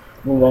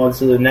 move on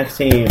to the next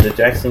team, the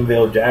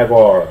Jacksonville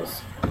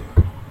Jaguars.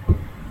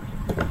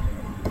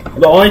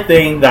 The only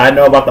thing that I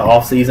know about the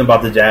offseason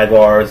about the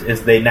Jaguars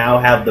is they now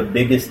have the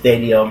biggest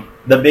stadium,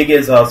 the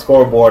biggest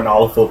scoreboard in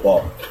all of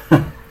football.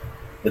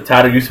 The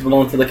title used to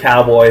belong to the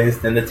Cowboys,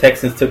 then the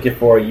Texans took it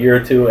for a year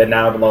or two, and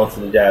now it belongs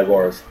to the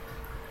Jaguars.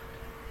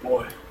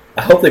 Boy,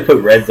 I hope they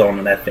put red zone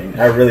on that thing.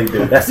 I really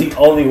do. That's the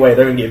only way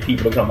they're going to get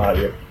people to come out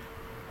here.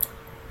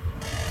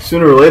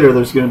 Sooner or later,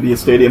 there's going to be a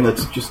stadium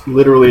that's just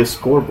literally a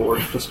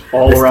scoreboard, just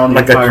all around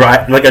the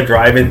entire... like a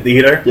drive-in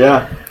theater?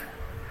 Yeah.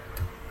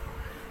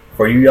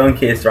 For you young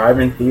kids,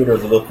 drive-in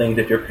theaters are the thing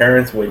that your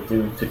parents would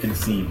do to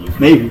conceive you.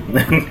 Maybe.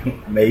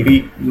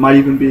 Maybe. Might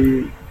even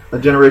be a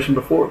generation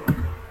before.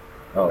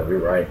 Oh, you're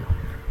right.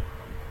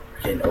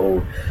 Getting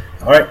old.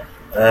 All right.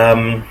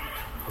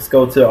 Let's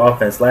go to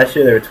offense. Last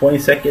year, they were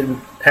 22nd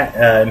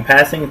in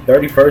passing,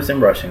 31st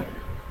in rushing.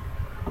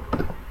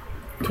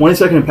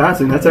 22nd in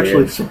passing? That's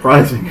actually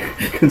surprising,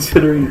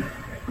 considering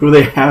who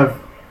they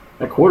have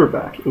at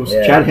quarterback. It was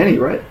Chad Henne,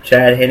 right?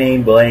 Chad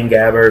Henne, Blaine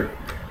Gabbert,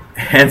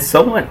 and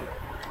someone...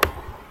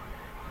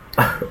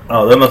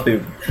 Oh, that must be...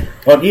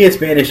 On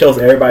ESPN, it shows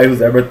everybody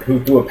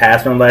who threw a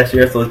pass from last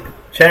year. So it's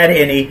Chad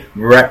Henne,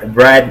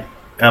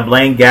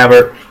 Blaine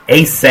Gabbert,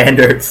 Ace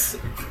Sanders.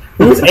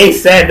 Who's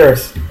Ace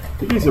Sanders? I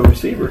think he's a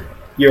receiver.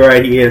 You're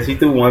right, he is. He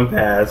threw one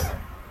pass.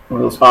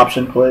 One of those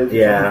option plays.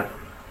 Yeah.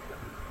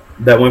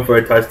 That went for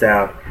a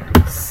touchdown.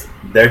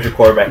 There's your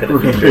quarterback of the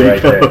future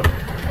right there.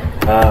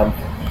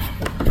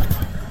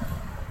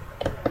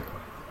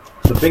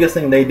 The biggest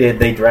thing they did,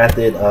 they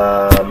drafted,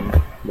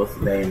 what's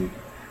his name?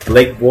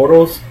 Blake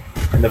Bortles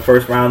in the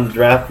first round of the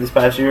draft this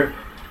past year.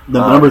 The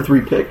number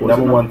 3 pick.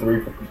 Number 1,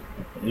 3.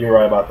 You're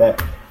right about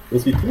that.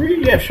 Was he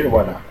 3? Yeah, sure,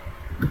 why not?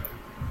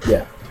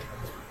 Yeah.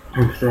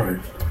 I'm sorry.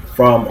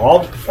 From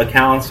all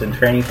accounts and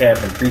training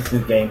camp and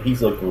preseason game,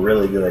 he's looked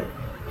really good.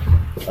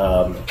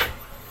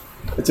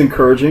 It's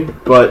encouraging,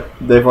 but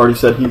they've already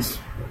said he's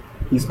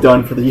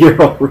done for the year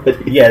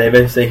already. Yeah, they've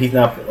been saying he's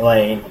not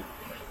playing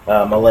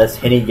unless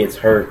Henne gets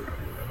hurt.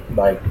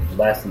 Like,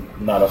 that's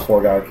not a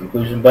foregone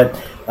conclusion, but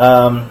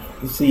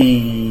let's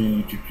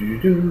see.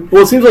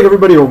 Well, it seems like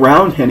everybody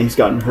around Henne's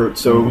gotten hurt,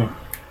 so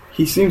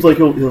he seems like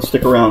he'll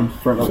stick around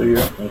for another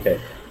year. Okay.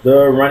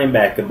 The running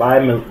back, goodbye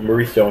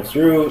Maurice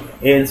Jones-Drew,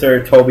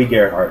 insert Toby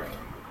Gerhart.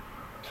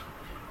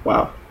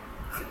 Wow.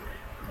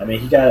 I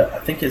mean, I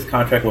think his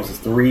contract was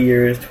 3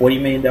 years,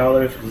 $20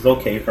 million, which is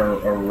okay for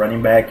a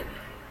running back.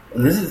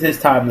 This is his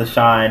time to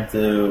shine,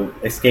 to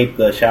escape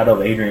the shadow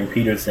of Adrian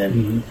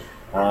Peterson.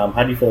 Mm-hmm.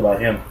 How do you feel about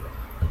him?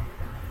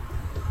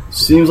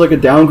 Seems like a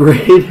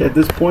downgrade at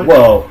this point.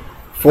 Well,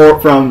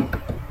 from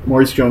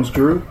Maurice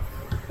Jones-Drew,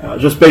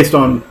 just based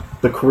on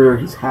the career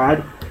he's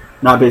had,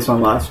 not based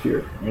on last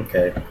year.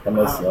 Okay.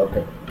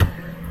 Okay.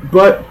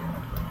 But,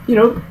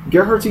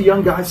 Gerhardt's a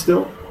young guy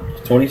still.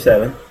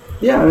 27.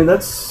 Yeah, I mean,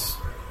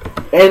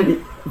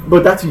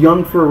 but that's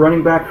young for a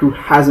running back who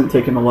hasn't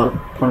taken a lot of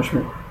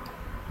punishment,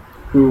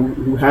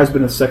 who has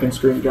been a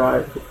second-string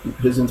guy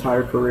his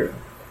entire career.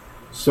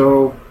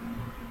 So,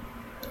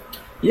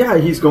 yeah,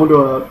 he's going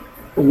to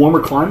a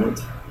warmer climate.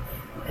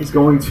 He's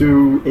going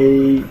to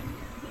a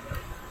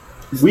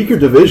weaker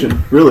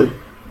division, really.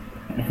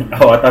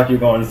 Oh, I thought you were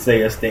going to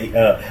say a state,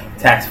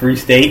 tax-free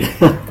state.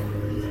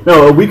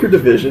 No, a weaker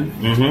division.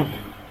 Mm-hmm.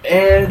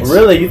 And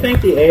really, you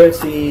think the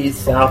AFC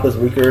South is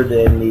weaker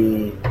than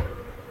the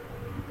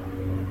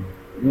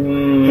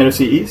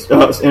NFC East,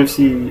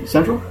 NFC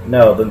Central?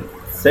 No, the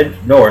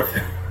North.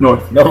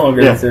 North, no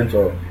longer the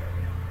Central.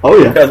 Oh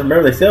yeah, because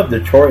remember they still have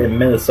Detroit and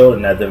Minnesota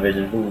in that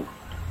division, who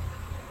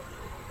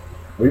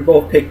we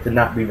both picked to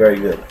not be very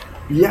good.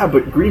 Yeah,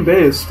 but Green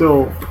Bay and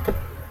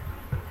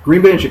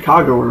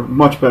Chicago are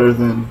much better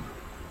than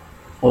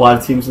a lot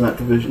of teams in that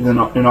division,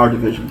 in our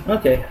division.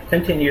 Okay,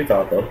 continue your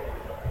thought though.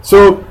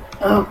 So,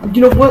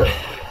 you know what?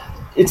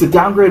 It's a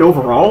downgrade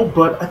overall,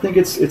 but I think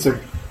it's a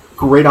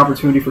great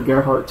opportunity for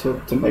Gerhardt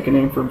to make a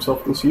name for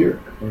himself this year.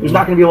 Mm-hmm. There's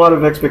not going to be a lot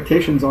of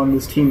expectations on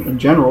this team in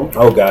general.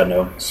 Oh God,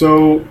 no.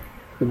 So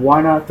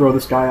why not throw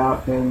this guy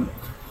out and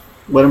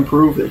let him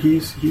prove that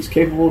he's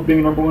capable of being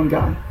a number one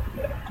guy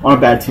on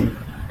a bad team?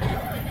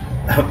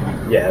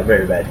 Yeah, a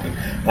very bad team.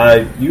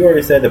 You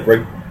already said that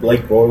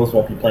Blake Bortles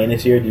won't be playing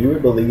this year. Do you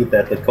believe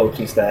that the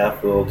coaching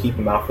staff will keep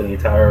him out for the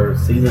entire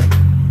season?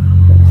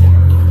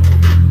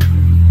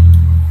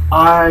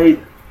 I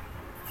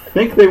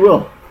think they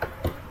will.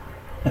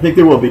 I think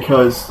they will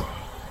because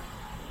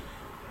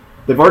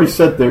they've already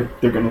said they're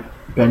going to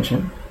bench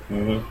him.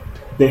 Mm-hmm.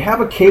 They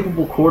have a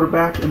capable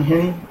quarterback in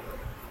Henne.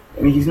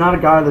 I mean, he's not a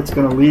guy that's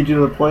going to lead you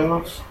to the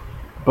playoffs,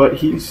 but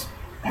he's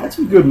had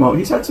some good moments.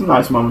 He's had some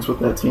nice moments with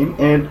that team,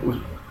 and was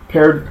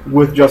paired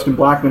with Justin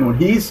Blackmon when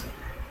he's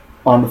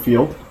on the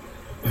field.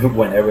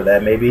 Whenever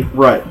that may be.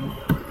 Right.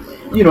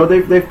 You know,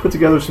 they've put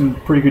together some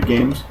pretty good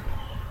games,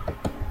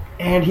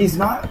 and he's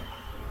not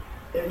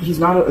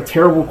a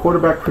terrible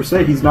quarterback per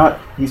se. He's not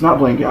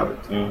Blaine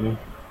Gabbert. Mm-hmm.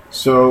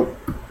 So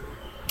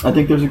I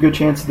think there's a good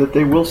chance that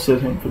they will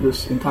sit him for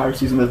this entire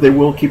season, that they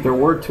will keep their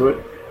word to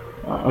it.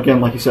 Again,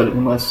 like you said,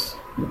 unless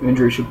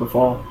injury should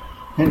befall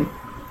Henne.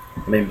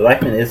 I mean,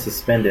 Blackmon is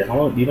suspended.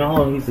 Do you know how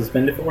long he's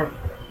suspended for?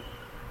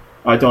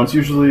 I don't. It's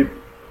usually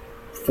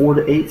 4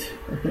 to 8,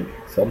 I think.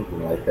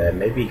 Something like that.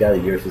 Maybe he got a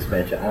year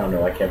suspension. I don't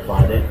know. I can't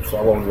find it, so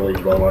I won't really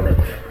dwell on it.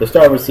 The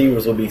star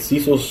receivers will be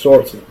Cecil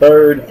Shorts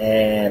III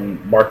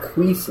and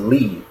Marquise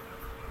Lee.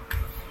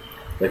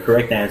 The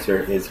correct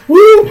answer is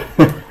woo.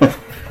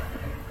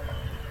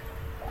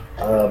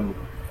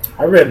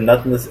 I read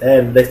nothing.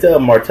 And they still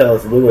have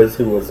Martellus Lewis,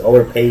 who was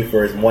overpaid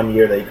for his 1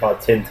 year that he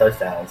caught 10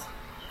 touchdowns.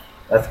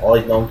 That's all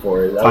he's known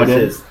for.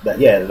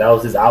 That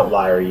was his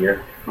outlier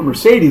year.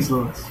 Mercedes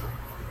Lewis.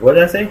 What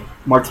did I say?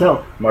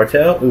 Martell.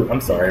 Ooh, I'm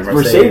sorry.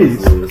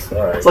 Mercedes. Lewis.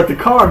 All right. It's like the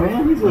car,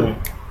 man. He's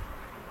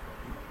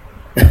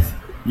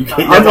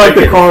Unlike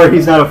the car,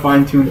 he's not a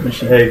fine-tuned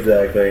machine.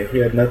 Exactly. He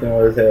had nothing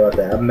more to say about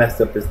that. I messed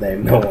up his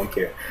name. No one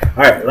cared.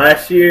 All right.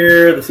 Last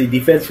year, let's see.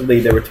 Defensively,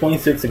 they were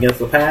 26 against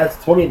the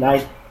pass,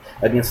 29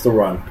 against the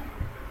run.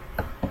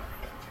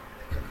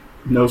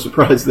 No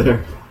surprise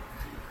there.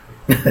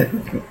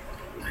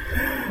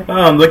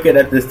 I'm looking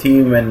at this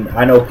team, and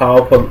I know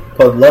Paul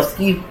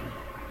Podolski,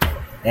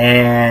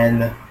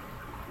 and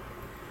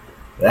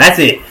that's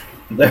it.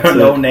 There are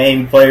no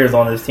named players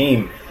on this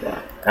team.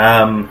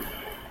 Do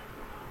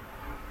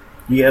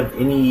you have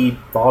any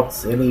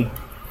thoughts, any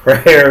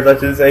prayers, I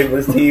should say, for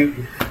this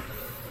team?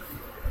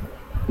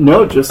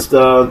 No, just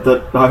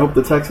that I hope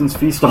the Texans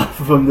feast off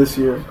of them this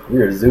year.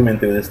 We are zooming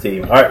through this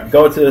team. All right,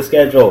 go to the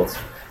schedules.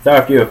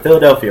 Start off here with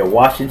Philadelphia,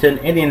 Washington,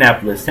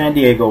 Indianapolis, San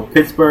Diego,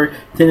 Pittsburgh,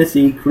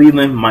 Tennessee,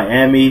 Cleveland,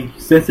 Miami,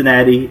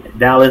 Cincinnati,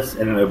 Dallas,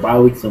 and their bye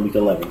weeks in week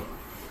 11.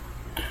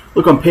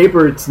 Look, on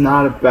paper, it's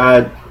not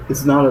a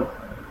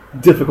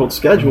difficult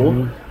schedule.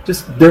 Mm-hmm.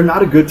 Just they're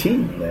not a good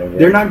team.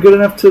 They're not good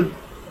enough to.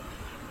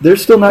 They're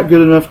still not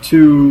good enough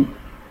to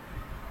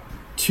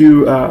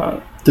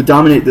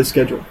dominate this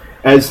schedule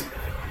as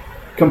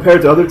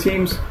compared to other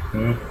teams.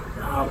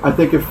 Mm-hmm. I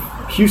think if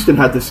Houston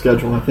had this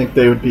schedule, I think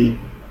they would be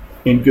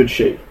in good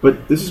shape.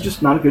 But this is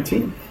just not a good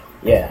team.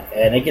 Yeah,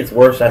 and it gets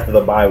worse after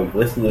the bye week.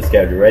 Listen to the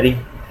schedule. Ready?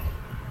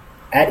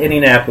 At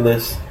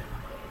Indianapolis.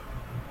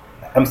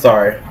 I'm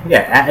sorry. Yeah,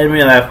 at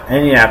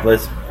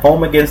Indianapolis.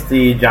 Home against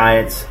the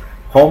Giants.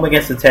 home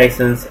against the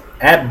Texans,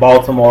 at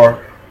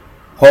Baltimore,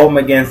 home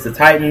against the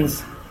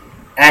Titans,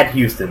 at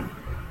Houston.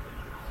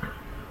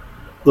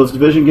 Those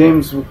division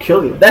games will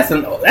kill you.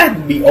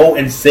 That'd be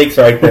 0-6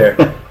 right there.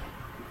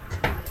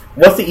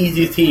 What's the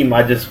easiest team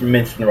I just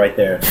mentioned right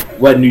there?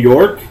 What, New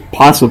York?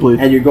 Possibly.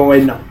 And you're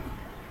going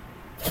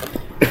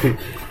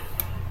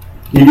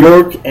New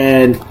York,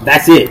 and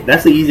that's it.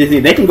 That's the easiest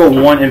thing. They can go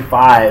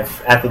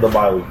 1-5 after the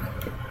bye week.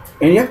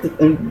 And you have to.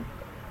 And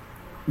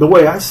the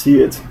way I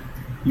see it,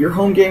 your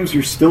home games,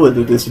 you're still at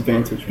a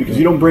disadvantage because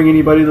you don't bring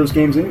anybody to those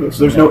games anyway. So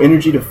there's no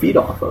energy to feed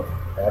off of.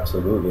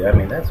 Absolutely. I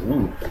mean, that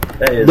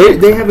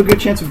is. They have a good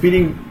chance of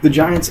beating the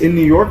Giants in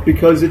New York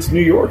because it's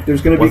New York.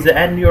 There's going to be. Was it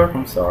at New York?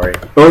 I'm sorry.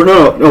 Oh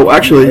no!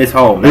 Actually, it's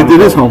home. It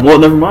is home. Well,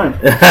 never mind.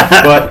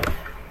 But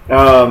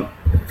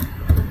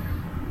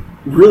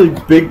really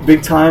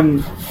big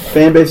time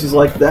fan bases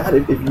like that.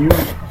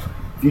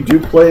 If you do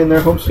play in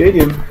their home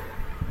stadium,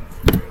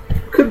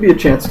 could be a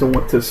chance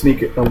to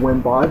sneak a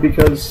win by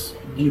because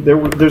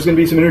there's going to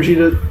be some energy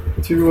to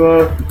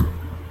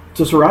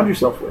surround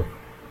yourself with.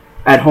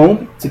 At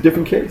home, it's a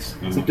different case.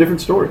 It's a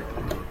different story.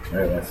 All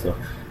right,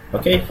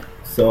 okay.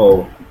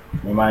 So,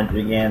 remind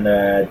you again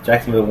that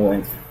Jacksonville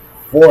went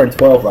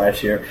 4-12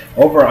 last year.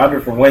 Over or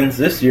under for wins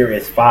this year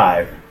is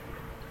 5.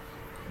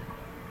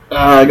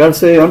 I gotta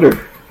say under,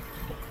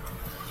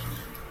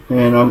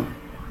 and I'm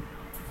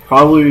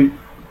probably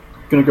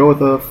gonna go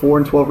with a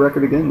 4-12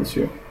 record again this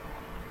year.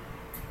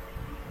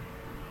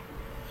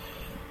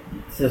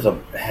 This is a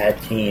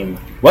bad team.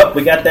 Well,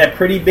 we got that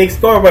pretty big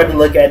scoreboard to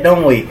look at,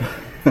 don't we?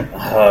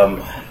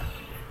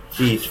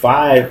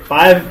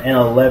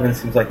 5-11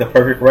 seems like the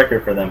perfect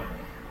record for them.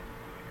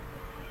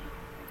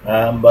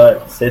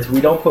 But since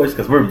we don't push,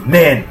 because we're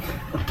men.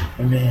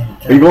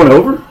 Are you going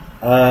over?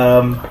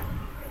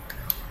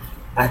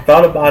 I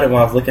thought about it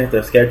when I was looking at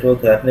their schedule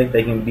because I think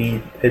they can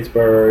beat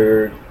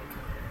Pittsburgh,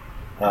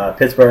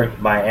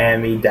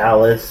 Miami,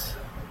 Dallas.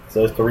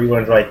 So it's 3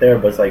 wins right there.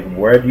 But it's like,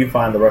 where do you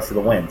find the rest of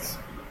the wins?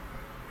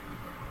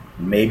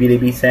 Maybe they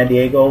beat San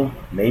Diego,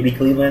 maybe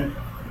Cleveland.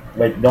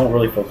 But don't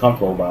really feel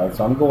comfortable about it.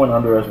 So I'm going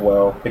under as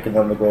well, picking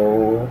them to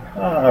go,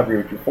 I agree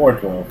with you,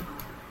 4-12.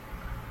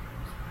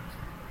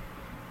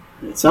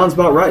 It sounds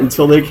about right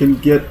until they can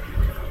get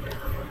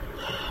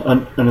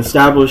an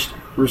established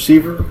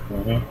receiver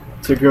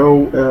to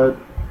go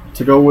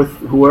with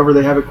whoever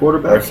they have at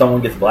quarterback. Or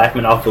someone gets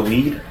Blackman off the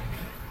weed.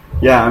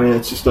 Yeah, I mean,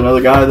 it's just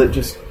another guy that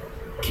just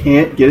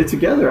can't get it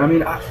together. I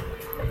mean,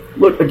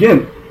 look,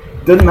 again,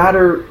 doesn't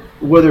matter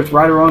whether it's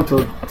right or wrong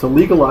to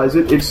legalize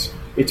it. It's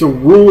a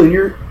rule in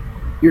your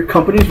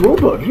company's rule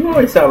book. You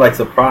always sound like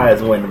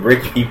surprised when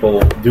rich people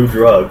do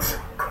drugs.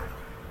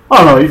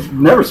 Oh no, you're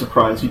never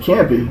surprised. You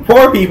can't be.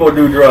 Poor people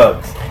do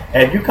drugs.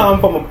 And if you come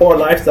from a poor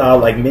lifestyle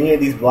like many of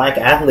these black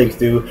athletes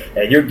do,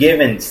 and you're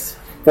given $4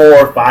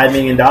 or $5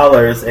 million,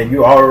 and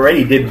you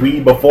already did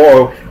weed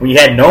before when you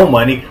had no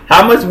money,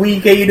 how much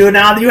weed can you do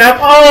now that you have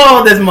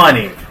all this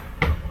money?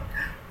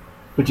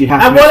 But you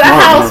have to I be bought smart,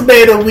 a house man.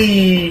 made of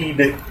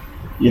weed.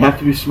 You have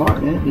to be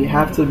smart, man. You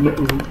have to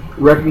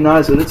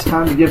recognize that it's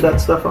time to give that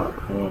stuff up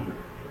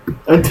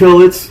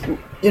until it's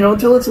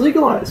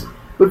legalized.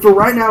 But for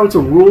right now, it's a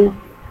rule.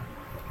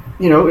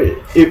 You know,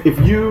 if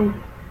you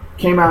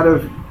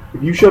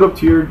showed up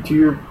to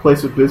your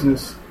place of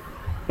business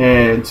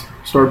and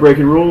started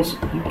breaking rules,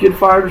 you'd get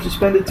fired or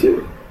suspended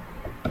too,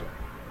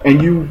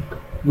 and you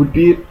would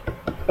be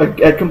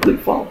at complete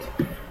fault.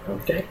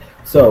 Okay.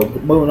 So,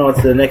 moving on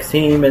to the next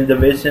team in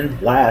division,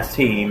 last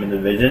team in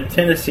division,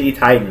 Tennessee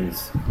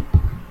Titans.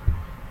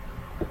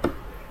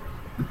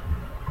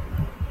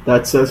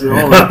 That says it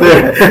all right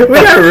there. We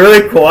got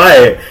really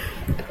quiet.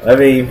 I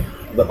mean,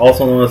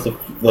 also known as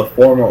the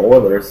former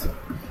Oilers.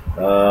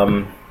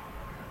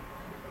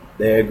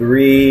 They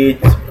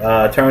agreed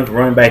terms of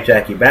running back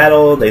Jackie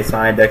Battle. They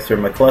signed Dexter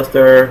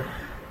McCluster.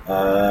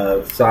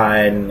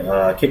 Signed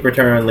kick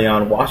return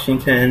Leon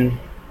Washington.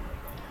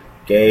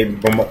 Gave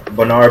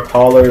Bernard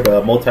Pollard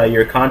a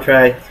multi-year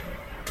contract.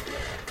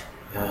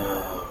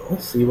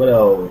 Let's see what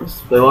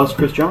else. They lost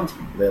Chris Johnson.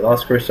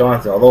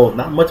 Although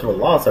not much of a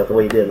loss after the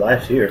way he did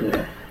last year.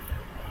 Yeah.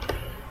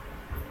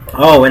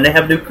 Oh, and they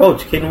have a new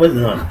coach, Ken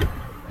Wisdom.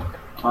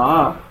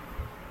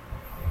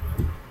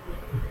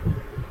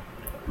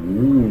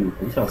 Ooh,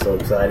 you sound so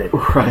excited.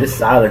 Right. This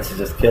silence is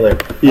just killer.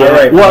 Yeah. All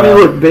right, well, I mean,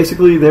 look,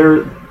 basically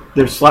they're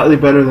slightly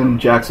better than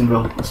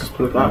Jacksonville. Let's just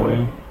put it that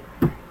way.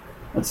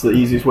 That's the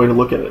easiest way to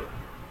look at it.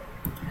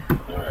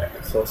 All right,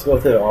 so let's go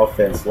to the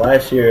offense.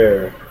 Last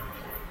year,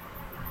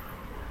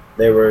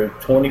 they were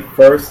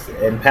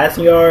 21st in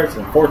passing yards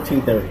and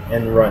 14th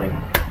in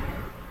running.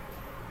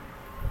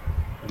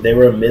 They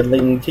were a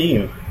middling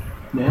team.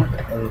 Yeah.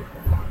 And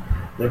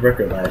the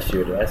record last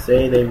year, did I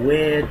say they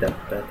win?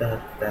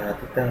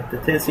 The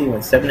Tennessee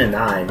went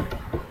 7-9.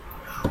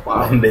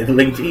 Wow. A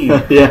middling team.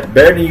 Yeah.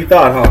 Better than you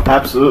thought, huh?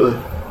 Absolutely.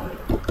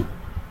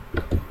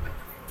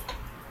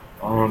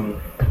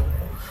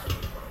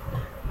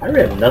 I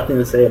really have nothing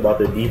to say about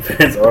the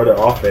defense or the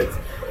offense.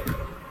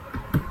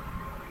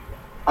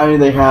 I mean,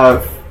 they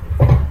have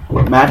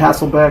Matt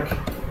Hasselbeck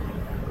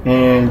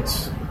and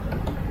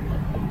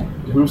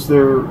who's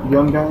their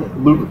young guy?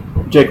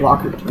 Jake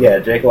Locker. Yeah,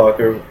 Jake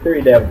Locker.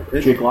 Pretty damn.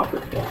 Jake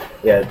Locker.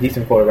 Yeah,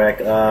 decent quarterback.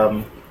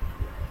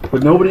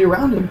 But nobody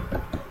around him.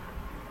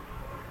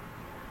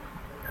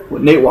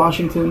 With Nate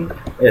Washington.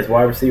 His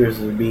wide receivers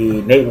would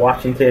be Nate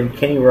Washington,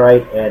 Kenny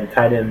Wright, and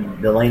tight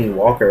end Delaney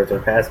Walker as their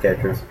pass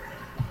catchers.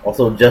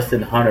 Also,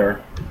 Justin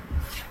Hunter.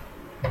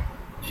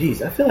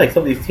 Jeez, I feel like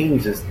some of these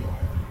teams just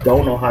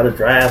don't know how to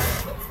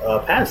draft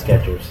pass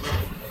catchers.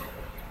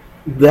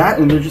 That,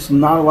 and there's just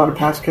not a lot of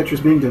pass catchers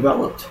being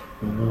developed.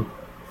 Mm-hmm.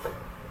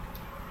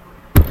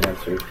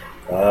 That's true.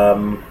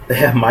 They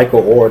have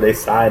Michael Orr. They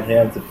signed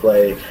him to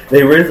play.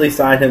 They originally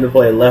signed him to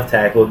play left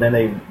tackle. Then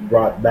they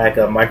brought back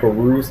Michael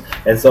Roos,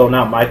 and so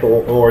now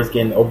Michael Orr is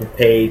getting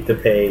overpaid to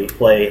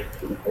play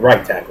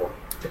right tackle.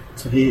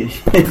 So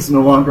he's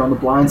no longer on the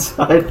blind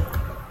side.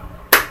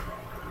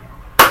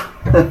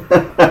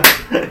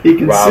 He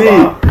can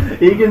see.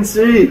 He can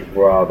see.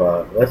 Rob,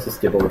 let's just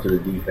skip over to the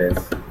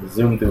defense.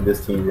 Zoom through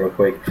this team real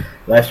quick.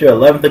 Last year,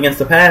 11th against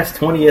the pass,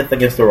 20th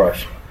against the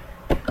rush.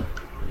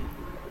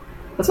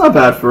 That's not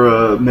bad for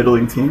a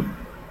middling team.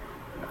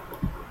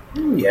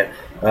 Yeah.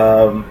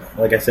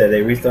 Like I said,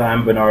 they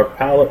re-signed Bernard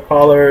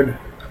Pollard.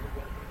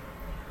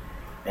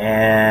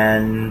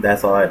 And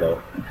that's all I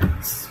know.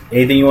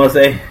 Anything you want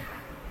to say?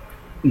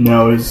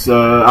 No. Is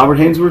Albert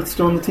Hainsworth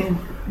still on the team?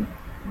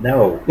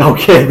 No.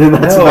 Okay, then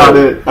that's about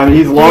it. I mean,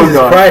 he's long Jesus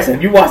gone. Christ,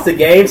 have you watched the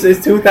game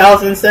since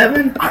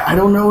 2007? I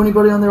don't know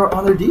anybody on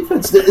their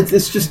defense.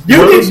 It's just you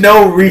did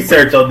no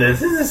research on this.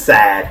 This is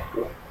sad.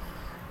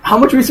 How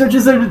much research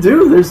is there to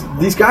do? There's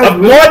these guys.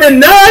 More than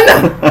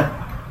none.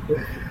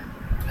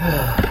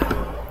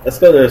 Let's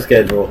go to their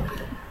schedule.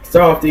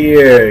 Start off the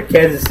year: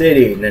 Kansas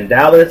City, then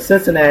Dallas,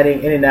 Cincinnati,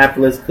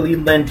 Indianapolis,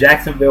 Cleveland,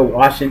 Jacksonville,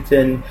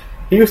 Washington,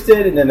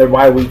 Houston, and then their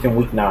bye week in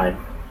Week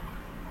 9.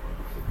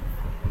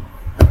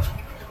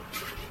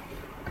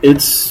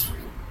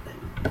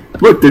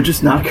 They're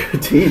just not a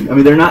good team. I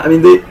mean, they're not. I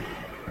mean,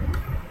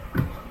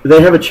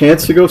 they have a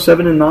chance to go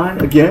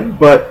 7-9 again,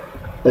 but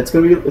it's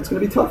gonna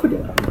be tough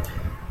again,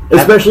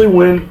 especially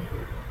when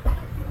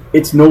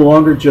it's no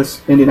longer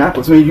just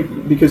Indianapolis. I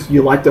mean, because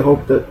you like to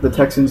hope that the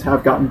Texans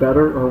have gotten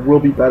better or will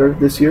be better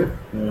this year.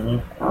 Mm-hmm.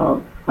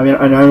 I mean,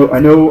 I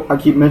know I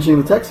keep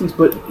mentioning the Texans,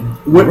 but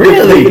with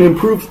an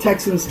improved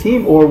Texans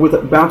team or with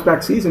a bounce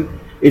back season,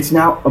 it's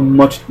now a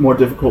much more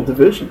difficult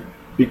division.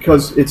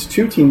 Because it's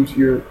two teams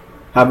you're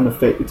having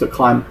to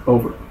climb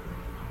over.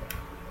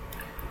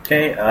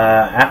 Okay,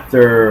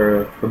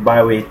 after the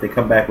bye week, they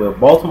come back with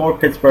Baltimore,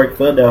 Pittsburgh,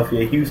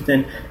 Philadelphia,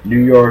 Houston, New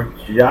York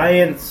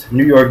Giants,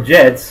 New York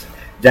Jets,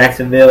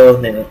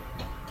 Jacksonville, and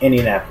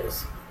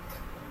Indianapolis.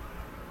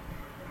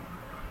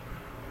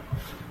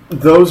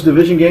 Those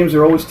division games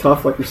are always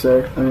tough, like you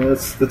say. I mean,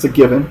 that's a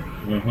given.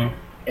 Mm-hmm.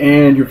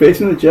 And you're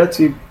facing the Jets,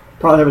 you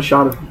probably have a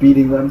shot of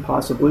beating them,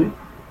 possibly.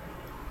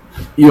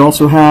 You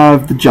also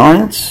have the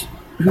Giants,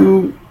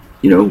 who,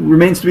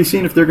 remains to be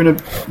seen if they're going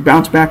to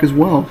bounce back as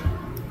well.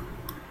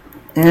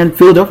 And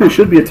Philadelphia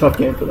should be a tough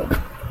game for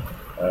them.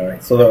 All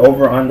right, so the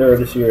over-under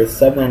this year is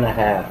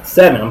 7.5.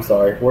 7, I'm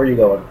sorry. Where are you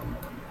going?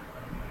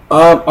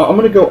 I'm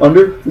going to go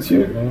under this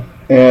year.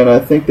 Mm-hmm. And I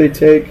think they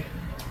take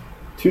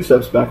 2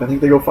 steps back. I think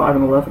they go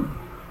 5-11.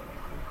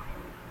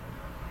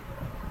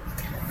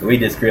 We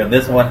disagree on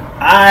this one.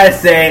 I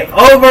say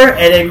over,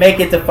 and they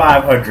make it to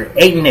 500.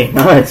 8-8.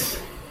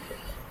 Nice.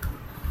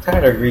 I'm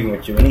tired of agreeing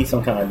with you. We need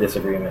some kind of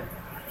disagreement.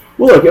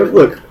 Well,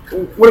 look.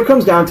 What it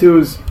comes down to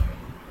is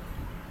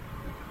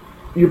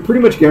you're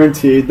pretty much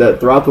guaranteed that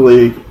throughout the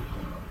league,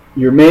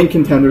 your main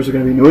contenders are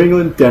going to be New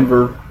England,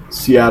 Denver,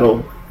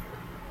 Seattle,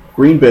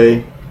 Green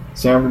Bay,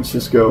 San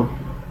Francisco,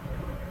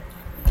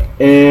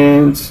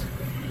 and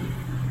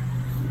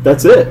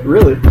that's it,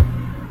 really.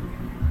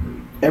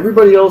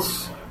 Everybody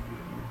else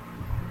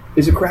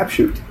is a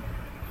crapshoot.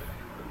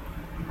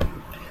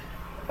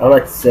 I would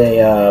like to say,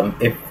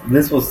 if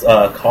this was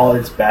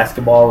college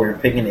basketball where you're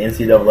picking the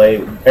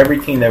NCAA, every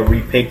team that we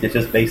picked is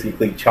just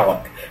basically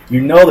chalk. You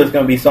know there's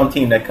going to be some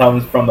team that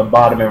comes from the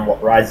bottom and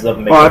rises up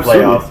and makes the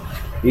playoffs.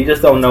 You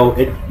just don't know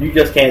it. You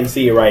just can't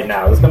see it right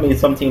now. There's going to be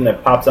some team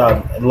that pops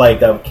out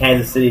like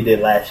Kansas City did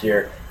last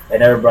year,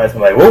 and everybody's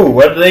going to be like, whoa,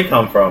 where did they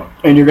come from?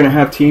 And you're going to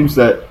have teams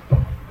that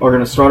are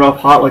going to start off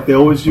hot like they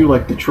always do,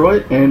 like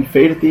Detroit, and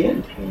fade at the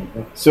end.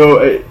 Mm-hmm.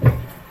 So,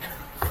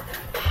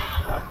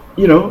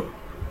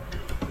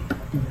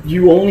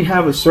 you only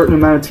have a certain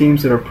amount of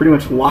teams that are pretty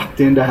much locked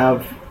in to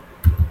have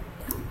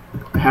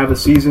a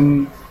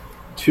season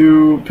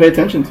to pay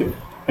attention to.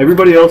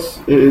 Everybody else,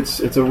 it's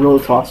a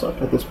real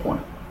toss-up at this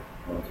point.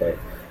 Okay.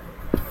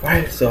 All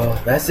right, so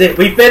that's it.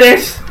 We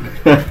finished.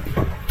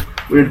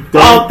 We're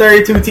done. All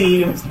 32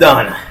 teams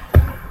done.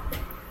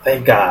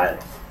 Thank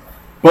God.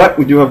 But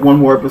we do have one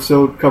more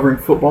episode covering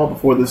football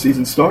before the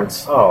season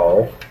starts.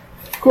 Oh.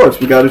 Of course,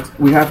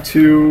 we have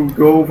to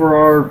go over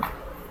our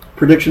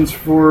predictions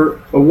for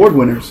award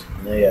winners.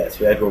 Yes,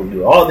 we have to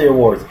do all the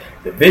awards,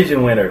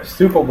 division winners,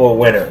 Super Bowl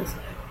winners,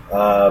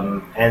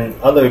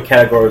 and other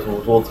categories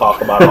we'll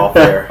talk about off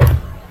there.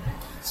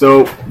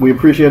 So we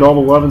appreciate all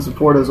the love and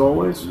support as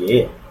always.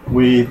 Yeah.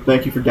 We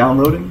thank you for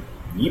downloading,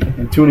 Yep.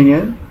 and tuning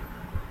in.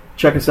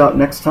 Check us out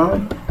next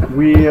time.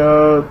 We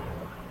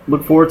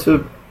look forward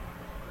to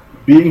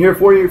being here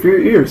for you, for your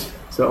ears.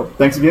 So,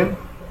 thanks again.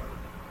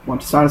 Why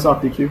don't you sign us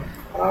off, DQ?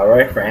 All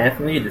right, for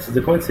Anthony, this is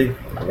the Quincy.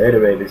 Later,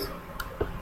 babies.